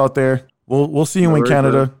safe out there. We'll see you in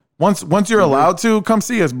Canada. Once you're allowed to, come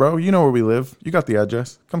see us, bro. You know where we live. You got the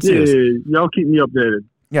address. Come see us. Yeah, y'all keep me updated.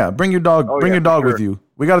 Yeah, bring your dog. Bring your dog with you.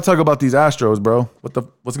 We got to talk about these Astros, bro.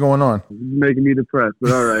 What's going on? Making me depressed,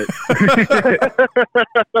 but all right.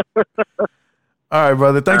 All right,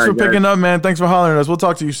 brother. Thanks for picking up, man. Thanks for hollering at us. We'll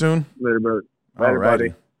talk to you soon. Later, brother. All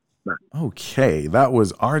righty. Okay, that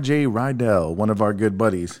was RJ Rydell, one of our good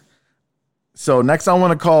buddies. So next I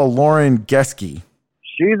want to call Lauren Geske.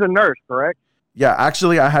 She's a nurse, correct? Yeah,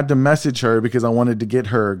 actually I had to message her because I wanted to get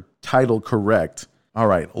her title correct. All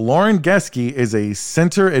right, Lauren Geske is a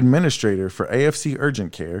center administrator for AFC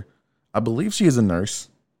Urgent Care. I believe she is a nurse.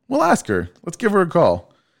 We'll ask her. Let's give her a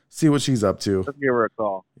call. See what she's up to. Let's give her a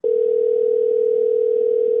call.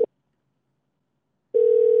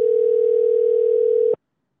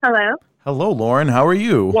 Hello. Hello, Lauren. How are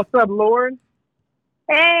you? What's up, Lauren?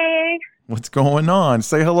 Hey. What's going on?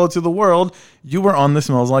 Say hello to the world. You were on the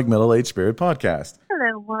Smells Like Middle-Aged Spirit podcast.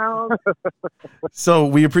 Hello, world. So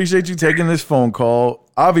we appreciate you taking this phone call.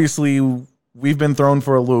 Obviously, we've been thrown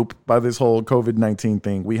for a loop by this whole COVID-19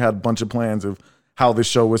 thing. We had a bunch of plans of how this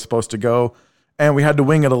show was supposed to go, and we had to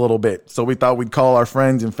wing it a little bit. So we thought we'd call our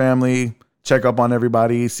friends and family, check up on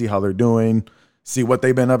everybody, see how they're doing, see what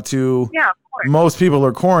they've been up to. Yeah, of course. Most people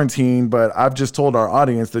are quarantined, but I've just told our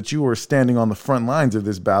audience that you were standing on the front lines of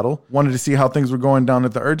this battle. Wanted to see how things were going down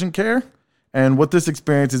at the urgent care and what this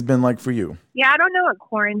experience has been like for you. Yeah, I don't know what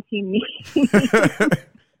quarantine means.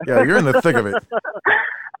 Yeah, you're in the thick of it.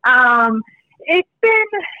 It's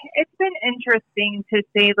been interesting to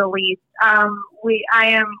say the least. I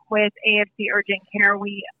am with AFC Urgent Care.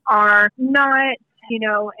 We are not,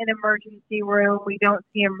 an emergency room. We don't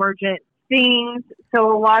see emergent things.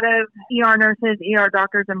 So a lot of ER nurses, ER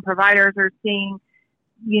doctors, and providers are seeing,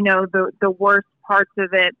 the worst parts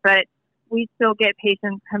of it. But we still get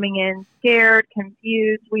patients coming in scared,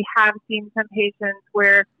 confused. We have seen some patients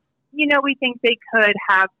where, we think they could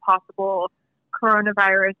have possible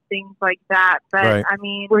coronavirus, things like that. But right. I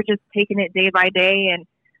mean, we're just taking it day by day, and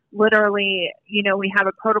literally, we have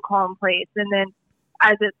a protocol in place. And then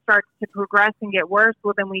as it starts to progress and get worse,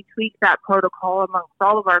 well, then we tweak that protocol amongst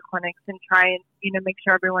all of our clinics and try and, make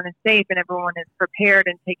sure everyone is safe and everyone is prepared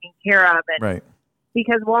and taken care of. And right.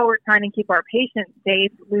 Because while we're trying to keep our patients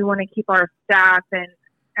safe, we want to keep our staff and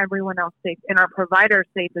everyone else safe and our providers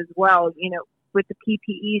safe as well, with the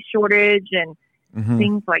PPE shortage and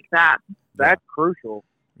things like that. That's crucial.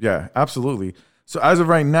 Yeah, absolutely. So as of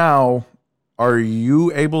right now, are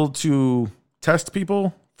you able to test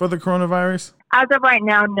people for the coronavirus? As of right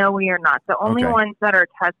now, no, we are not. The only ones that are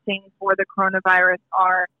testing for the coronavirus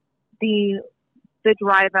are the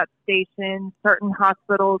drive-up stations. Certain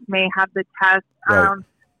hospitals may have the test. Right.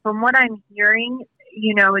 From what I'm hearing,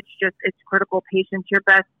 it's critical patients. Your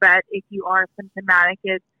best bet if you are symptomatic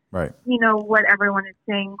is, right. What everyone is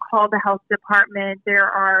saying, call the health department. There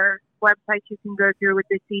are websites you can go through with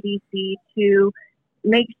the CDC to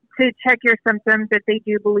check your symptoms. If they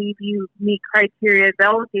do believe you meet criteria,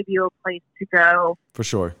 they'll give you a place to go for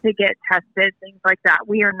sure to get tested, things like that.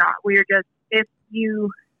 We are not. We are just, if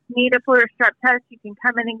you need a flu or strep test, you can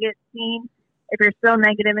come in and get seen. If you're still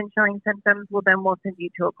negative and showing symptoms, well, then we'll send you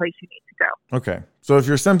to a place you need to go. Okay. So if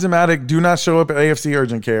you're symptomatic, do not show up at AFC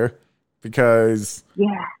Urgent Care because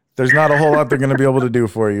there's not a whole lot they're going to be able to do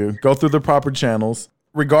for you. Go through the proper channels.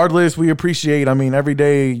 Regardless, we appreciate, every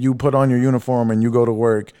day you put on your uniform and you go to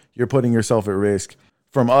work, you're putting yourself at risk.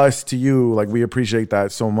 From us to you, we appreciate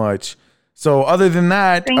that so much. So other than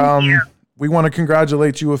that, we want to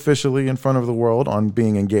congratulate you officially in front of the world on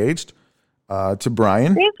being engaged to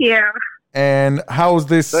Brian. Thank you. And how's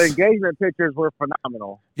this? The engagement pictures were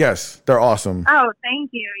phenomenal. Yes, they're awesome. Oh, thank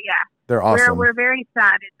you. Yeah. They're awesome. We're very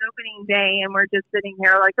sad. It's opening day, and we're just sitting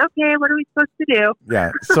here like, okay, what are we supposed to do?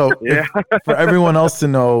 Yeah. So for everyone else to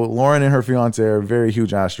know, Lauren and her fiance are very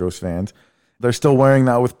huge Astros fans. They're still wearing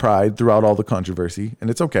that with pride throughout all the controversy, and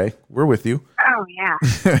it's okay. We're with you. Oh,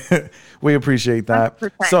 yeah. We appreciate that.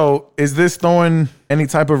 100%. So is this throwing any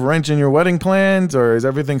type of wrench in your wedding plans, or is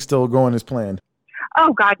everything still going as planned?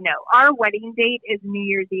 Oh, God, no. Our wedding date is New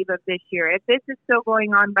Year's Eve of this year. If this is still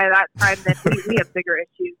going on by that time, then we have bigger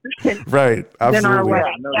issues Right. than our Absolutely.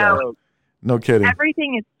 wedding. Yeah, So No kidding.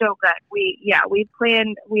 everything is still good. We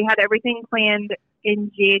had everything planned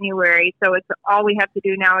in January, so it's all we have to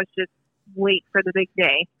do now is just wait for the big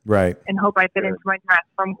day Right. and hope I fit into my dress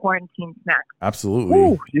from quarantine snacks. Absolutely.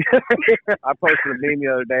 Ooh. I posted a meme the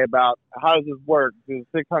other day about how does this work? Does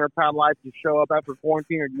a 600-pound life just show up after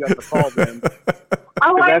quarantine, or do you have to call them?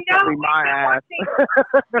 Oh, I That's know. gonna be my ass.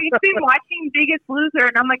 We've been watching Biggest Loser,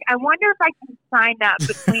 and I'm like, I wonder if I can sign up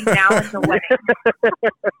between now and the wedding.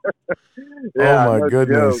 Yeah, oh my no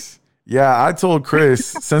goodness. Yeah, I told Chris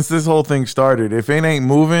since this whole thing started, if it ain't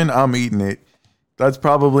moving, I'm eating it. That's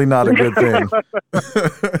probably not a good thing.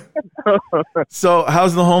 So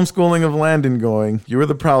how's the homeschooling of Landon going? You were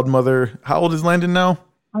the proud mother. How old is Landon now?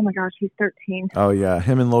 Oh my gosh, he's 13. Oh yeah,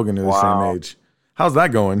 him and Logan are the same age. How's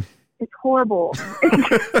that going? It's horrible.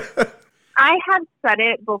 I have said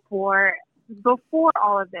it before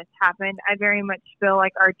all of this happened. I very much feel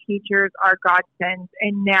like our teachers are godsends.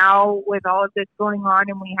 And now with all of this going on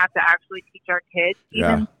and we have to actually teach our kids,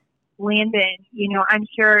 even Landon, I'm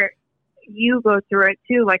sure you go through it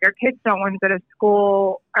too. Like, our kids don't want to go to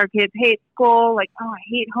school. Our kids hate school. Like, oh, I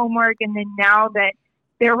hate homework. And then now that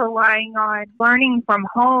they're relying on learning from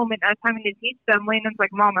home and us having to teach them, Landon's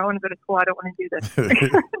like, Mom, I want to go to school. I don't want to do this.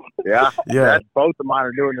 Yeah. Yeah. Both of mine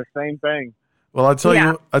are doing the same thing. Well, I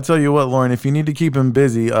tell you what, Lauren, if you need to keep him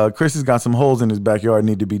busy, Chris has got some holes in his backyard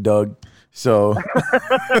need to be dug. So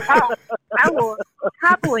I will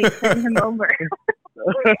happily send him over.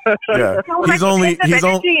 Yeah, he's only,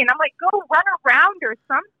 and I'm like, go run around or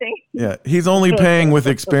something. Yeah, he's only paying with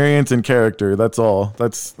experience and character. That's all.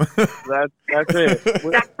 That's it.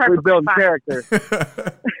 We build character.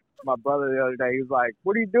 My brother the other day, he was like,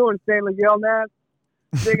 "What are you doing, Stanley Yelnats?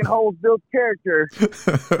 Digging holes, build character."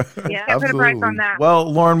 Yeah, I put a price on that.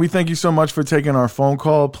 Well, Lauren, we thank you so much for taking our phone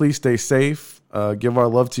call. Please stay safe. Give our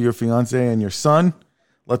love to your fiance and your son.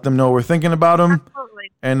 Let them know we're thinking about them.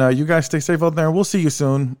 Absolutely. And you guys stay safe out there. And we'll see you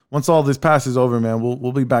soon. Once all this passes over, man,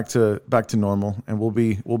 we'll be back to normal, and we'll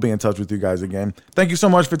be in touch with you guys again. Thank you so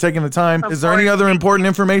much for taking the time. Is there any other important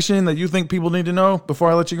information that you think people need to know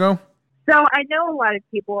before I let you go? So I know a lot of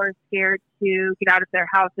people are scared to get out of their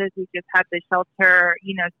houses. We just had the shelter,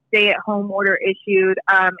 stay-at-home order issued.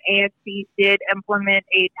 AFC did implement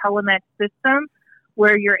a telemed system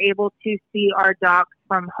where you're able to see our docs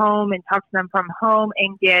from home and talk to them from home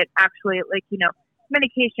and get actually,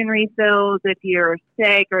 medication refills if you're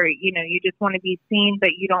sick or, you just want to be seen,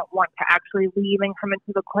 but you don't want to actually leave and come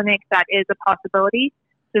into the clinic. That is a possibility.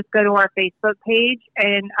 Just go to our Facebook page,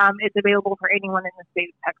 and it's available for anyone in the state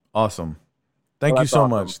of Texas. Awesome. Thank you so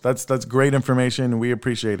much. That's great information, and we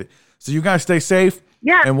appreciate it. So you guys stay safe,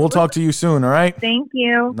 and we'll talk to you soon, all right? Thank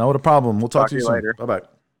you. Not a problem. We'll talk to you soon. Later. Bye-bye.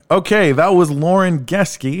 Okay, that was Lauren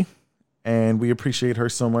Geske, and we appreciate her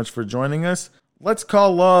so much for joining us. Let's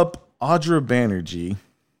call up Audra Banerjee.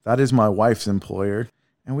 That is my wife's employer,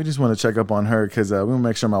 and we just want to check up on her because we want to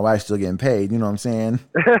make sure my wife's still getting paid. You know what I'm saying?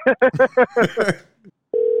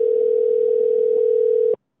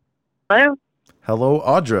 Hello? Hello,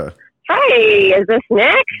 Audra. Hey, is this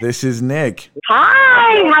Nick? This is Nick.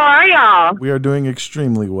 Hi, how are y'all? We are doing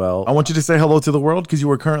extremely well. I want you to say hello to the world because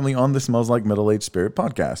you are currently on the Smells Like Middle-Aged Spirit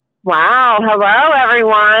podcast. Wow, hello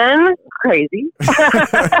everyone. Crazy.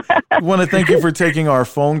 I want to thank you for taking our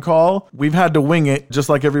phone call. We've had to wing it just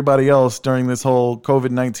like everybody else during this whole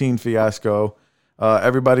COVID-19 fiasco.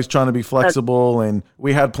 Everybody's trying to be flexible, and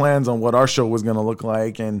we had plans on what our show was going to look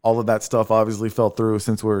like, and all of that stuff obviously fell through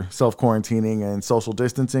since we're self-quarantining and social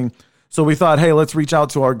distancing. So we thought, hey, let's reach out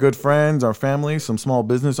to our good friends, our family, some small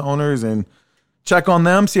business owners, and check on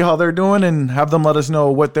them, see how they're doing, and have them let us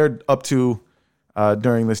know what they're up to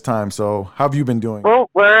during this time. So how have you been doing? Well,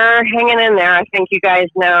 we're hanging in there. I think you guys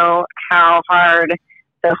know how hard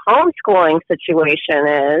the homeschooling situation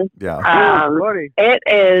is. Yeah. It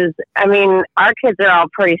is, our kids are all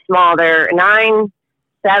pretty small. They're 9,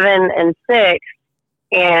 7, and 6,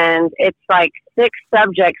 and it's like 6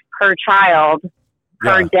 subjects per child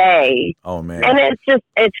per day. Oh, man. And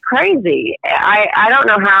it's crazy. I don't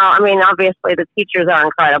know how, obviously the teachers are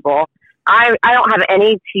incredible, I don't have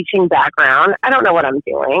any teaching background. I don't know what I'm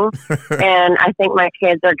doing. And I think my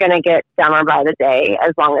kids are going to get dumber by the day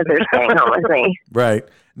as long as they're staying home with me. Right.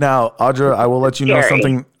 Now, Audra, I will let you know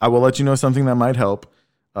something. I will let you know something that might help.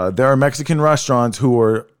 There are Mexican restaurants who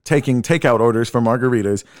are taking takeout orders for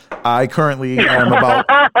margaritas. I currently am about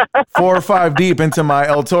 4 or 5 deep into my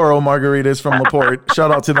El Toro margaritas from LaPorte. Shout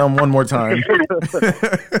out to them one more time.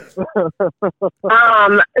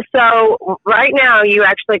 So right now you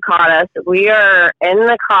actually caught us. We are in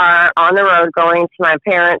the car on the road going to my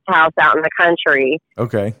parents' house out in the country.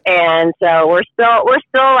 Okay. And so we're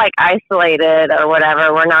still like isolated or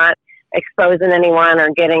whatever. We're not exposing anyone or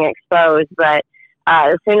getting exposed, but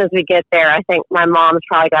as soon as we get there, I think my mom's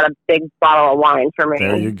probably got a big bottle of wine for me.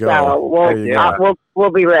 There you go. So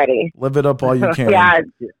we'll be ready. Live it up all you can. Yeah.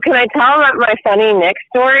 Can I tell my funny Nick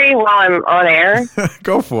story while I'm on air?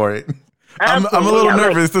 Go for it. I'm a little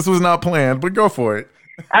nervous. This was not planned, but go for it.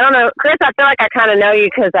 I don't know. Chris, I feel like I kind of know you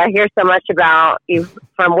because I hear so much about you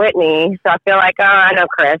from Whitney. So I feel like, I know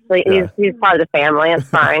Chris. He's part of the family. It's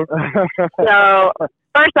fine. So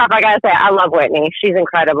first off, I got to say, I love Whitney. She's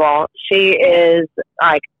incredible. She is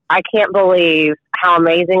like, I can't believe how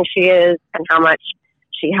amazing she is and how much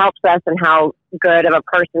she helps us and how good of a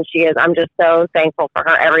person she is. I'm just so thankful for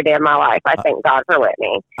her every day of my life. I thank God for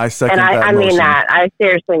Whitney. I second that. And I mean that. I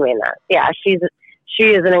seriously mean that. Yeah, she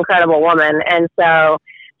is an incredible woman. And so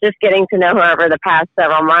just getting to know her over the past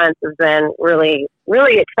several months has been really,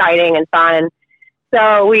 really exciting and fun.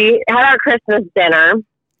 So we had our Christmas dinner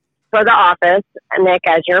for the office, Nick,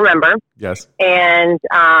 as you remember. Yes. And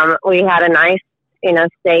we had a nice,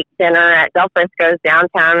 steak dinner at Del Frisco's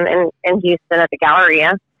downtown in Houston at the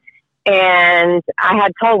Galleria. And I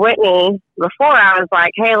had told Whitney before, I was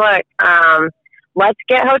like, hey, look, let's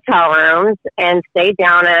get hotel rooms and stay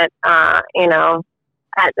down at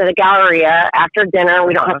the Galleria after dinner.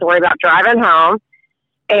 We don't have to worry about driving home.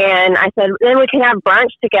 And I said, then we can have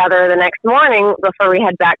brunch together the next morning before we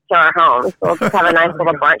head back to our homes. So we'll just have a nice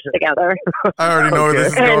little brunch together. I already know where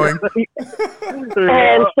this is going.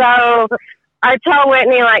 And so I tell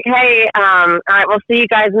Whitney, like, hey, all right, we'll see you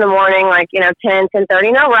guys in the morning,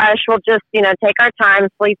 10:30, no rush. We'll just, take our time,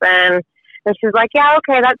 sleep in. And she's like, yeah,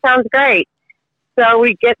 okay, that sounds great. So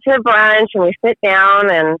we get to brunch and we sit down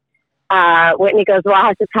and Whitney goes, well, I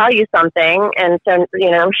have to tell you something. And so,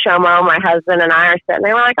 Shomo, my husband, and I are sitting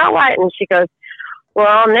there. We're like, oh, what? And she goes,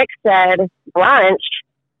 well, Nick said brunch,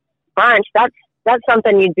 that's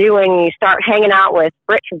something you do when you start hanging out with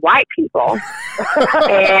rich white people.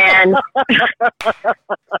 and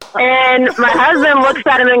my husband looks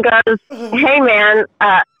at him and goes, hey, man,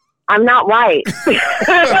 I'm not white.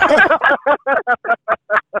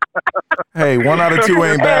 Hey, 1 out of 2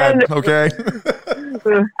 ain't bad, okay?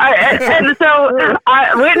 And so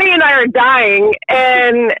Whitney and I are dying,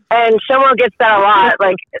 and Shomo gets that a lot.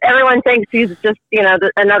 Like, everyone thinks he's just,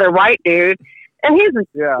 another white dude. And he's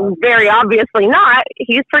very obviously not.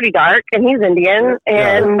 He's pretty dark, and he's Indian.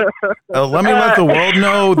 And let me let the world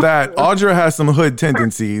know that Audra has some hood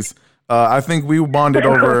tendencies. I think we bonded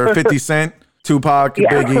over 50 Cent. Tupac,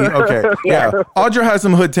 Biggie. Okay. Yeah. Audra has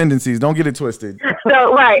some hood tendencies. Don't get it twisted.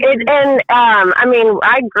 So, right.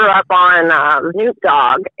 I grew up on Snoop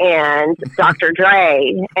Dogg and Dr.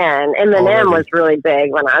 Dre, and Eminem was really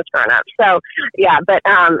big when I was growing up. So, yeah. But,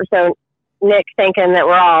 so Nick thinking that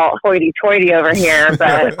we're all hoity-toity over here,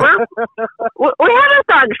 but we have a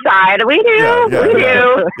thug side. We do. We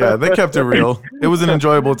do. Yeah, they kept it real. It was an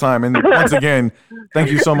enjoyable time. And once again, thank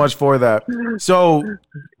you so much for that. So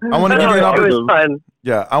I want to give you an opportunity.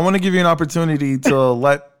 Yeah, I want to give you an opportunity to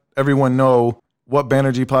let everyone know what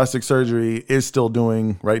Banerjee Plastic Surgery is still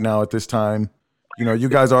doing right now at this time. You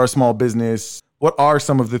guys are a small business. What are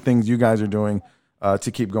some of the things you guys are doing to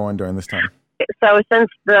keep going during this time? So since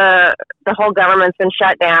the whole government's been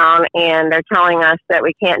shut down and they're telling us that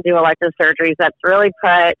we can't do elective surgeries, that's really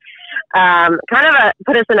put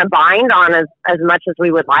put us in a bind on as much as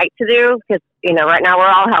we would like to do. Because, right now we're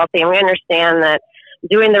all healthy and we understand that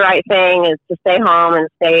doing the right thing is to stay home and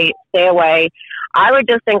stay away. I would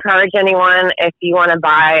just encourage anyone, if you want to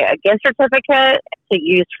buy a gift certificate to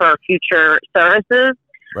use for future services,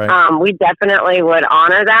 right. We definitely would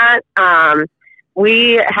honor that.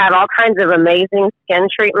 We have all kinds of amazing skin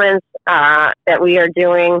treatments that we are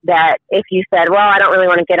doing that if you said, well, I don't really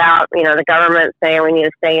want to get out, the government's saying we need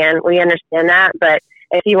to stay in, we understand that. But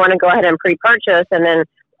if you want to go ahead and pre-purchase, and then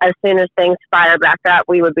as soon as things fire back up,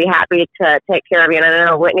 we would be happy to take care of you. And I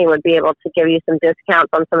know Whitney would be able to give you some discounts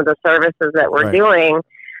on some of the services that we're doing.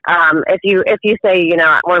 If you say,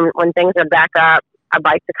 when things are back up, I'd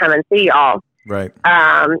like to come and see y'all. Right.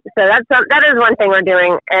 So that is one thing we're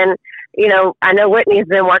doing. And I know Whitney's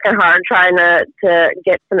been working hard trying to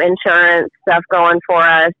get some insurance stuff going for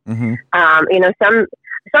us. Mm-hmm.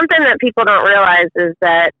 Something that people don't realize is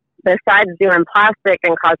that besides doing plastic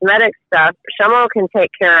and cosmetic stuff, Shomo can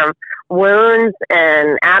take care of wounds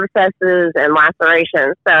and abscesses and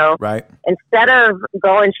lacerations. So right. Instead of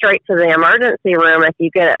going straight to the emergency room if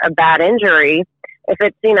you get a bad injury, if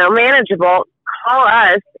it's, manageable, call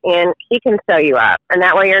us and he can sew you up. And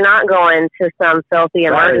that way you're not going to some filthy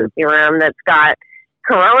emergency room that's got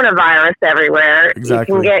coronavirus everywhere.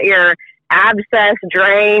 Exactly. You can get your abscess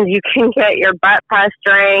drained. You can get your butt pus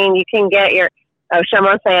drained. You can get your... Oh,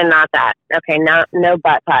 Shomo's saying not that. Okay, no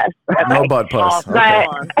butt pus. Okay. No butt pus. But,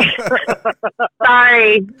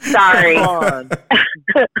 sorry.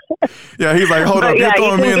 Yeah, he's like, hold up, you're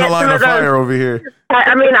throwing me in the line of fire over here.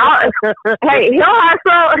 I mean, hey, he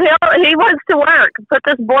wants to work. Put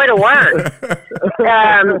this boy to work.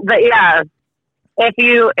 But yeah, if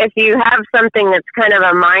you have something that's kind of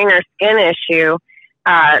a minor skin issue,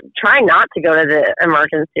 try not to go to the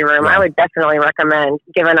emergency room. Yeah. I would definitely recommend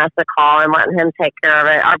giving us a call and letting him take care of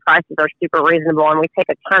it. Our prices are super reasonable, and we take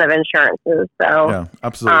a ton of insurances. So, yeah,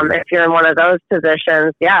 absolutely. If you're in one of those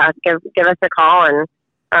positions, give us a call and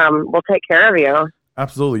we'll take care of you.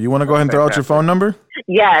 Absolutely. You want to go ahead and throw out your phone number?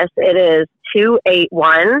 Yes, it is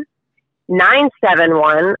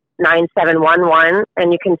 281-971-9711,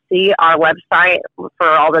 and you can see our website for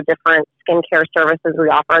all the different skincare services we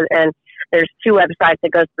offer. And there's two websites that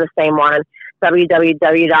goes to the same one,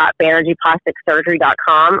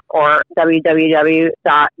 www.banerjeeplasticsurgery.com or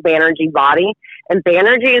www.banerjeebody. And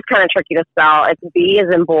Banerjee is kind of tricky to spell. It's B as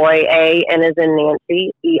in boy, A, N as in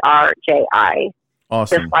Nancy, E-R-J-I.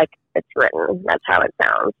 Awesome. Just like it's written. That's how it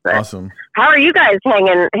sounds. But awesome. How are you guys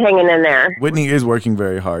hanging in there? Whitney is working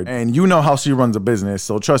very hard. And you know how she runs a business.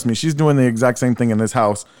 So trust me, she's doing the exact same thing in this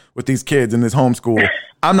house with these kids in this homeschool.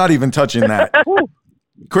 I'm not even touching that.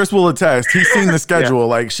 Chris will attest. He's seen the schedule.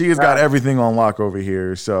 Like, she has got everything on lock over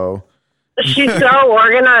here. So she's so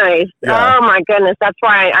organized. Yeah. Oh my goodness. That's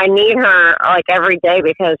why I need her like every day,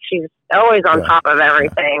 because she's always on top of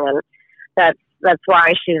everything. And that's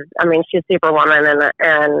why she's Superwoman,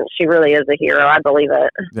 and she really is a hero. I believe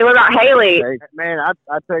it. So what about Haley? Man, I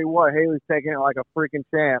tell you what, Haley's taking it like a freaking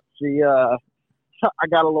champ. She, I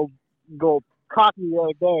got a little cocky the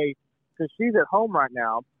other day because she's at home right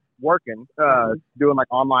now working, doing like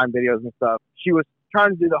online videos and stuff. She was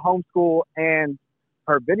trying to do the homeschool and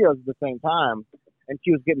her videos at the same time, and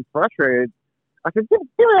she was getting frustrated. I said, give me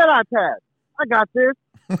that iPad. I got this.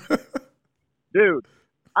 Dude,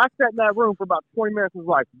 I sat in that room for about 20 minutes and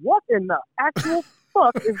was like, what in the actual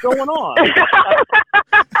fuck is going on?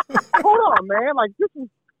 Hold on, man. Like, this is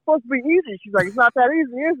supposed to be easy. She's like, it's not that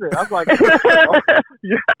easy, is it? I was like,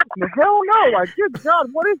 hell no. Like, good God,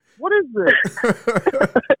 what is this?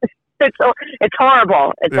 It's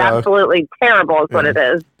horrible. It's absolutely terrible is what it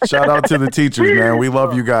is. Shout out to the teachers, man. We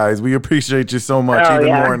love you guys. We appreciate you so much,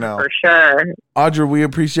 more now. For sure. Audra, we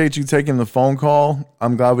appreciate you taking the phone call.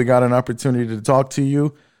 I'm glad we got an opportunity to talk to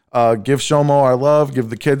you. Give Shomo our love. Give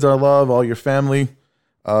the kids our love, all your family.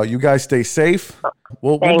 You guys stay safe.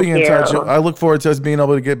 We'll be in touch. I look forward to us being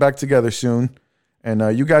able to get back together soon.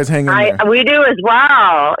 And you guys hang in there. We do as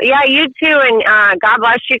well. Yeah, you too. And God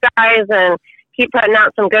bless you guys. And keep putting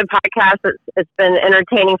out some good podcasts. It's been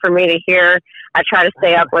entertaining for me to hear. I try to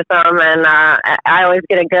stay up with them, and I always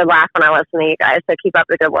get a good laugh when I listen to you guys. So keep up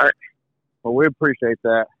the good work. Well, we appreciate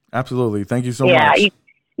that. Absolutely. Thank you so much. Yeah,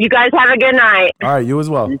 you guys have a good night. All right, you as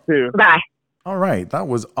well. You too. Bye. All right, that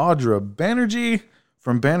was Audra Banerjee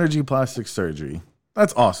from Banerjee Plastic Surgery.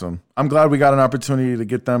 That's awesome. I'm glad we got an opportunity to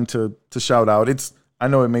get them to shout out. I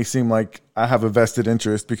know it may seem like I have a vested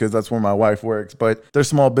interest because that's where my wife works, but there's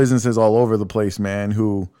small businesses all over the place, man,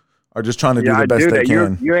 who are just trying to do the best they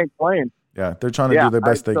can. You ain't playing. Yeah, they're trying to do the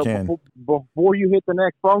best they can. Before you hit the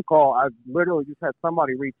next phone call, I literally just had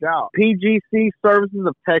somebody reach out. PGC Services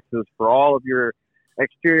of Texas for all of your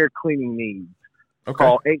exterior cleaning needs. Okay.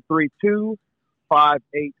 Call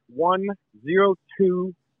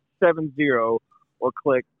 832-581-0270 or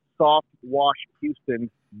click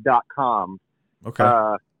softwashhouston.com. Okay.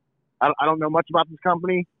 I don't know much about this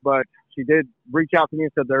company, but she did reach out to me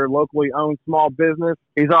and said they're a locally owned small business.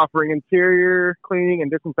 He's offering interior cleaning and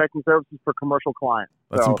disinfecting services for commercial clients.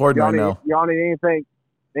 That's important right now. Y'all need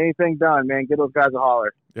anything done, man, give those guys a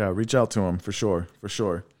holler. Yeah, reach out to them for sure.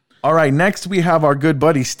 All right, next we have our good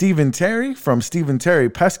buddy Stephen Terry from Stephen Terry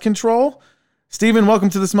Pest Control. Stephen, welcome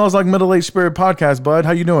to the Smells Like Middle-Aged Spirit podcast, bud.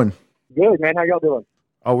 How you doing? Good, man. How y'all doing?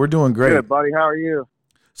 Oh, we're doing great. Good, buddy. How are you?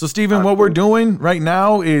 So, Stephen, what we're doing right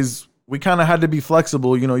now is we kind of had to be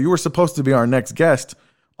flexible. You know, you were supposed to be our next guest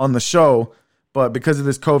on the show, But because of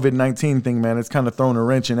this COVID-19 thing, man, it's kind of thrown a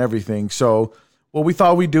wrench in everything. So what we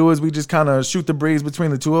thought we'd do is we just kind of shoot the breeze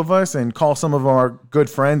between the two of us and call some of our good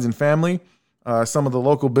friends and family, some of the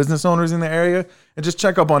local business owners in the area, and just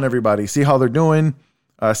check up on everybody, see how they're doing,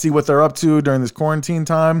 see what they're up to during this quarantine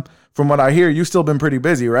time. From what I hear, you've still been pretty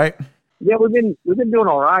busy, right? Yeah, we've been doing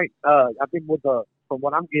all right. I think from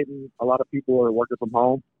what I'm getting, a lot of people are working from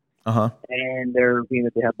home, and they're seeing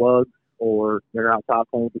that they have bugs, or they're outside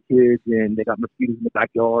playing with the kids and they got mosquitoes in the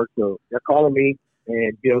backyard. So they're calling me,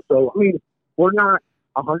 and so I mean, we're not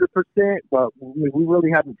 100%, but we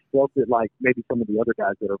really haven't felt it like maybe some of the other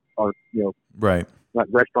guys that are right, like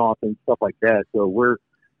restaurants and stuff like that. So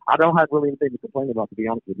I don't have really anything to complain about, to be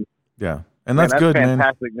honest with you. Yeah, and that's good, man.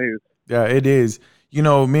 Fantastic news. Yeah, it is.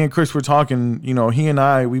 Me and Chris were talking. He and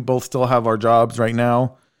I, we both still have our jobs right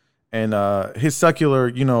now. And his secular,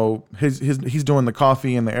 he's doing the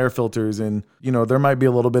coffee and the air filters, and there might be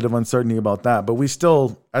a little bit of uncertainty about that, but we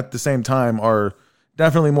still at the same time are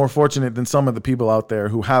definitely more fortunate than some of the people out there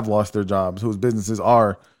who have lost their jobs, whose businesses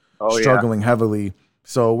are struggling heavily.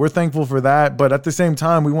 So we're thankful for that, but at the same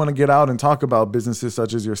time, we want to get out and talk about businesses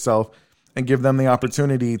such as yourself and give them the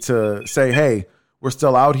opportunity to say, hey, we're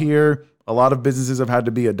still out here. A lot of businesses have had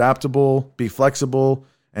to be adaptable, be flexible,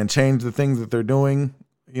 and change the things that they're doing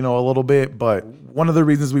a little bit. But one of the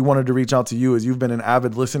reasons we wanted to reach out to you is you've been an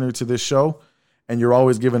avid listener to this show, and you're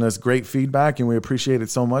always giving us great feedback, and we appreciate it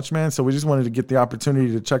so much, man. So we just wanted to get the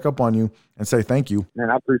opportunity to check up on you and say thank you. Man,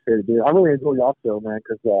 I appreciate it, dude. I really enjoy y'all show, man,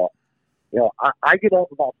 because I get up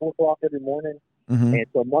about 4 o'clock every morning, and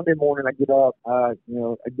so Monday morning I get up, I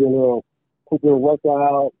do a quick little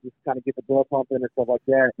workout, just kind of get the blood pumping and stuff like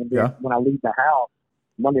that, and then when I leave the house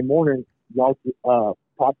Monday morning, y'all's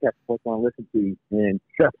podcast is what I listen to, and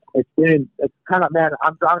it's kind of, man,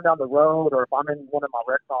 I'm driving down the road, or if I'm in one of my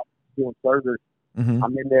restaurants doing service,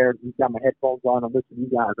 I'm in there, you've got my headphones on, I'm listening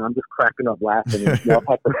to you guys, and I'm just cracking up laughing, and y'all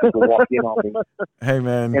have to walk in on me. Hey,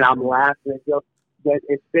 man. And I'm laughing.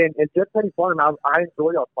 It's just pretty fun. I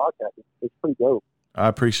enjoy y'all's podcast. It's pretty dope. I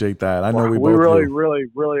appreciate that. I know we both really, really,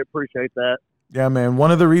 really appreciate that. Yeah, man.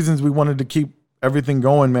 One of the reasons we wanted to keep everything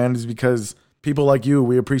going, man, is because people like you,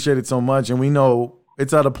 we appreciate it so much, and we know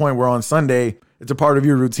it's at a point where on Sunday, it's a part of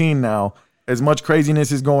your routine now. As much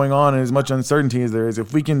craziness is going on and as much uncertainty as there is,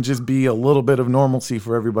 if we can just be a little bit of normalcy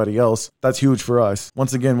for everybody else, that's huge for us.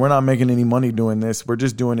 Once again, we're not making any money doing this. We're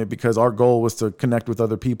just doing it because our goal was to connect with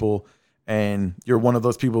other people, and you're one of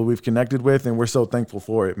those people we've connected with, and we're so thankful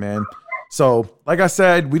for it, man. So, like I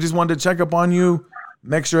said, we just wanted to check up on you,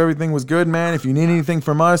 make sure everything was good, man. If you need anything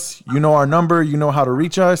from us, you know our number, you know how to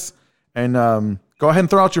reach us, and go ahead and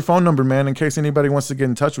throw out your phone number, man, in case anybody wants to get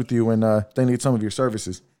in touch with you and they need some of your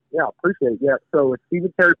services. Yeah, appreciate it. Yeah, so it's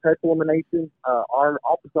Stephen Terry Pest Elimination. Our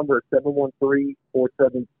office number is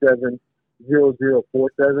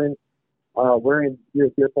 713-477-0047. We're in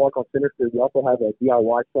Deer Park on Center Street. We also have a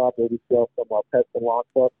DIY shop where we sell some pest and lawn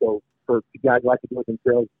stuff. So for you guys who like to do it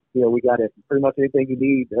themselves, we got it. Pretty much anything you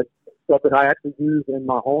need. That's stuff that I actually use in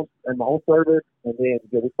my own service. And then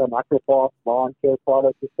we sell microphos, lawn care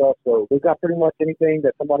products and stuff. So we've got pretty much anything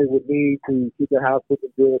that somebody would need to keep their house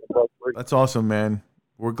looking good and bug-free. That's awesome, man.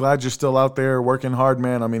 We're glad you're still out there working hard,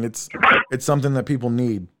 man. I mean, it's something that people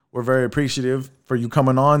need. We're very appreciative for you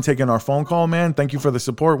coming on, taking our phone call, man. Thank you for the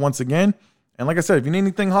support once again. And like I said, if you need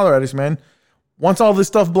anything, holler at us, man. Once all this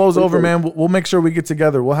stuff blows over, man, we'll make sure we get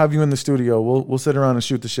together. We'll have you in the studio. We'll sit around and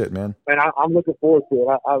shoot the shit, man. And I'm looking forward to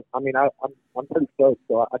it. I'm pretty stoked,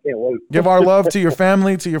 so I can't wait. Give our love to your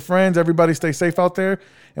family, to your friends. Everybody stay safe out there,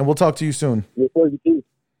 and we'll talk to you soon. Yes, sir, you too.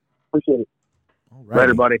 Appreciate it. All right.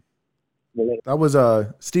 Later, buddy. That was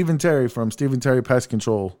Stephen Terry from Stephen Terry Pest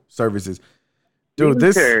Control Services. Dude,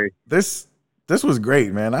 this was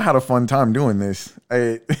great, man. I had a fun time doing this.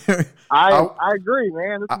 I agree,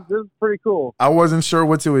 man. This is pretty cool. I wasn't sure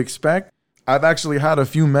what to expect. I've actually had a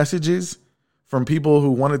few messages from people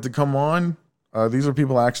who wanted to come on. These are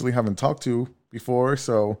people I actually haven't talked to before,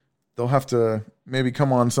 so they'll have to maybe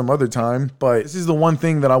come on some other time. But this is the one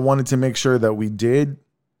thing that I wanted to make sure that we did.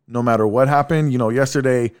 No matter what happened,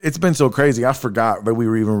 yesterday, it's been so crazy. I forgot that we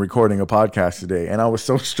were even recording a podcast today. And I was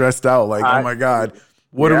so stressed out. Like, oh my God,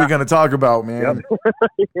 what are we going to talk about, man?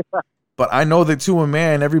 Yep. But I know that to a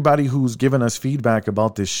man, everybody who's given us feedback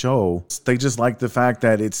about this show, they just like the fact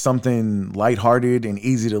that it's something lighthearted and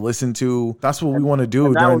easy to listen to. That's what we want to do.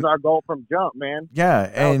 And that was our goal from jump, man. Yeah.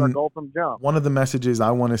 That was our goal from jump. One of the messages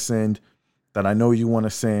I want to send that I know you want to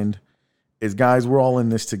send is, guys, we're all in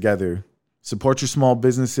this together. Support your small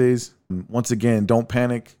businesses. Once again, don't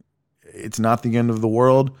panic. It's not the end of the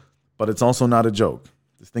world, but it's also not a joke.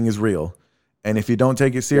 This thing is real. And if you don't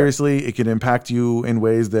take it seriously, it can impact you in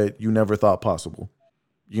ways that you never thought possible.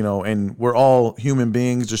 You know, and we're all human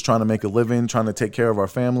beings just trying to make a living, trying to take care of our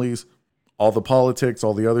families. All the politics,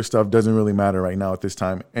 all the other stuff doesn't really matter right now at this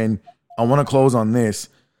time. And I want to close on this.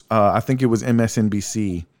 I think it was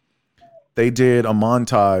MSNBC. They did a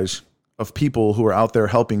montage of people who are out there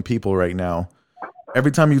helping people right now.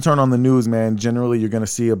 Every time you turn on the news, man, generally you're going to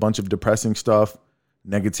see a bunch of depressing stuff,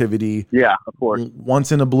 negativity. Yeah, of course.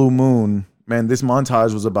 Once in a blue moon, man, this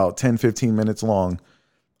montage was about 10, 15 minutes long.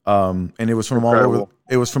 And it was from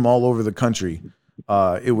all over the country.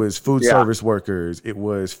 It was food service workers. It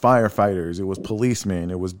was firefighters. It was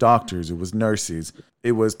policemen. It was doctors. It was nurses.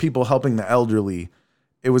 It was people helping the elderly.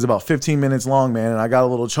 It was about 15 minutes long, man. And I got a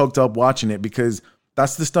little choked up watching it because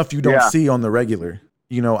that's the stuff you don't see on the regular.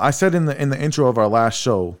 You know, I said in the intro of our last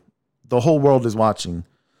show, the whole world is watching.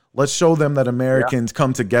 Let's show them that Americans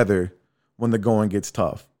come together when the going gets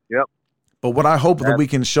tough. Yep. But what I hope that we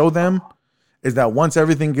can show them is that once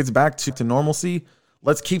everything gets back to normalcy,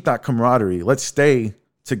 let's keep that camaraderie. Let's stay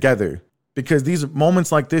together, because these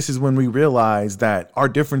moments like this is when we realize that our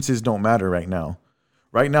differences don't matter right now.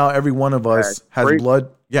 Right now, every one of us has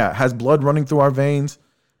blood running through our veins,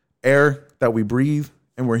 air that we breathe,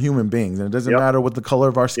 and we're human beings. And it doesn't matter what the color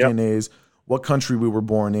of our skin is, what country we were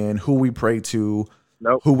born in, who we pray to,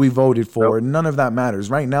 who we voted for. None of that matters.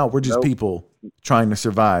 Right now, we're just people trying to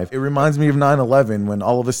survive. It reminds me of 9/11 when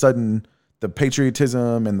all of a sudden the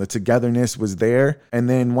patriotism and the togetherness was there. And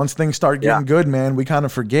then once things start getting good, man, we kind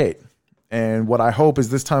of forget. And what I hope is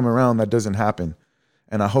this time around that doesn't happen.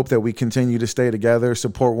 And I hope that we continue to stay together,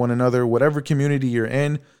 support one another, whatever community you're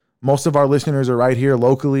in. Most of our listeners are right here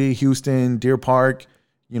locally, Houston, Deer Park,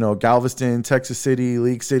 you know, Galveston, Texas City,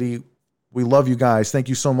 League City. We love you guys. Thank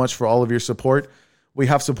you so much for all of your support. We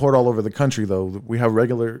have support all over the country, though. We have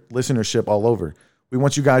regular listenership all over. We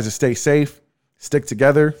want you guys to stay safe, stick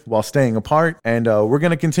together while staying apart. And we're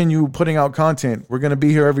going to continue putting out content. We're going to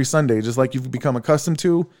be here every Sunday, just like you've become accustomed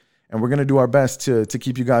to. And we're going to do our best to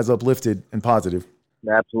keep you guys uplifted and positive.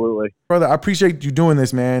 Absolutely. Brother, I appreciate you doing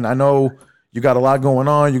this, man. I know you got a lot going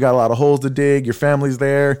on. You got a lot of holes to dig. Your family's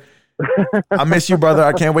there. I miss you, brother.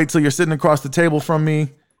 I can't wait till you're sitting across the table from me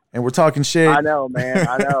and we're talking shit. I know, man.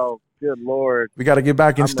 I know. Good Lord. We got to get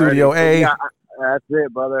back in Studio A. Yeah, that's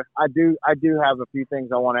it, brother. I do have a few things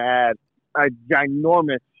I want to add. A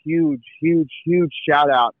ginormous, huge shout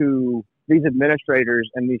out to these administrators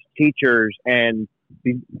and these teachers and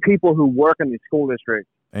the people who work in these school districts.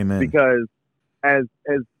 Amen. Because as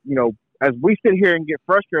you know, as we sit here and get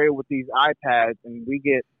frustrated with these iPads and we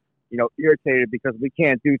get, you know, irritated because we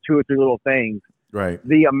can't do 2 or 3 little things. Right.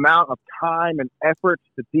 The amount of time and efforts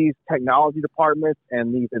that these technology departments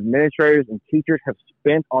and these administrators and teachers have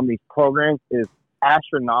spent on these programs is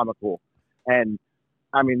astronomical. And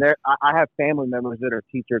I mean, I have family members that are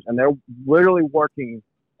teachers, and they're literally working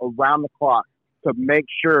around the clock to make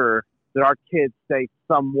sure that our kids stay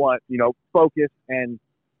somewhat, you know, focused and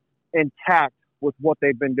intact with what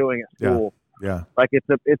they've been doing at school. Yeah. Like it's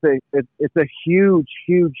a huge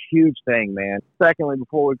thing, man. Secondly,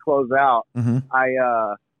 before we close out,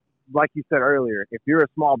 I like you said earlier, if you're a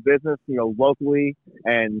small business, you know, locally,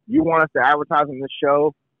 and you want us to advertise on this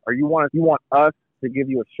show, or you want us to give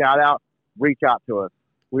you a shout out, reach out to us.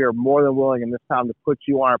 We are more than willing in this time to put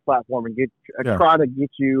you on our platform and try to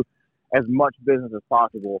get you as much business as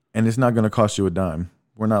possible. And it's not going to cost you a dime.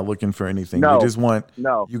 We're not looking for anything. We just want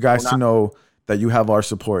you guys to know that you have our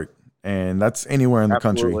support. And that's anywhere in the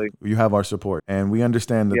country. You have our support. And we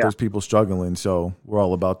understand that there's people struggling. So we're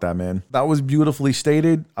all about that, man. That was beautifully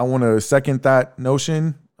stated. I want to second that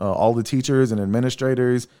notion. All the teachers and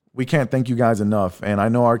administrators, we can't thank you guys enough. And I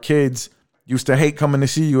know our kids used to hate coming to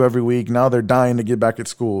see you every week. Now they're dying to get back at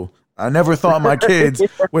school. I never thought my kids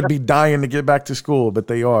would be dying to get back to school, but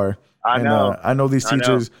they are. I know these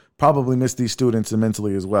teachers probably miss these students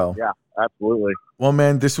immensely as well. Yeah, absolutely. Well,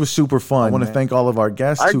 man, this was super fun. I want to thank all of our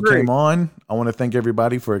guests who came on. I want to thank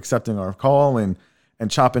everybody for accepting our call and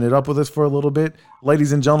chopping it up with us for a little bit.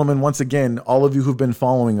 Ladies and gentlemen, once again, all of you who've been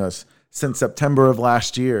following us since September of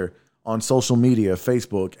last year on social media,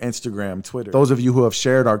 Facebook, Instagram, Twitter, those of you who have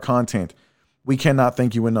shared our content, we cannot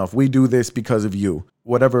thank you enough. We do this because of you.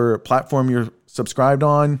 Whatever platform you're subscribed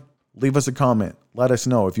on, leave us a comment. Let us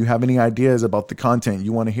know if you have any ideas about the content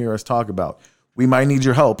you want to hear us talk about. We might need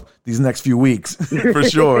your help these next few weeks for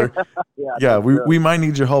sure. We might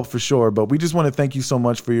need your help for sure, but we just want to thank you so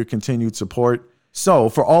much for your continued support. So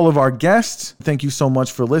for all of our guests, thank you so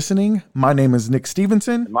much for listening. My name is Nick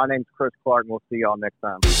Stevenson. My name's Chris Clark, and we'll see y'all next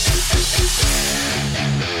time.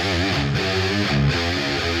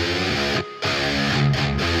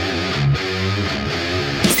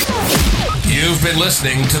 You've been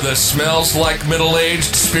listening to the Smells Like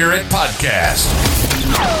Middle-Aged Spirit podcast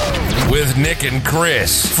with Nick and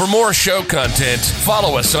Chris. For more show content,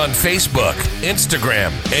 follow us on Facebook,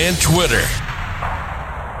 Instagram, and Twitter.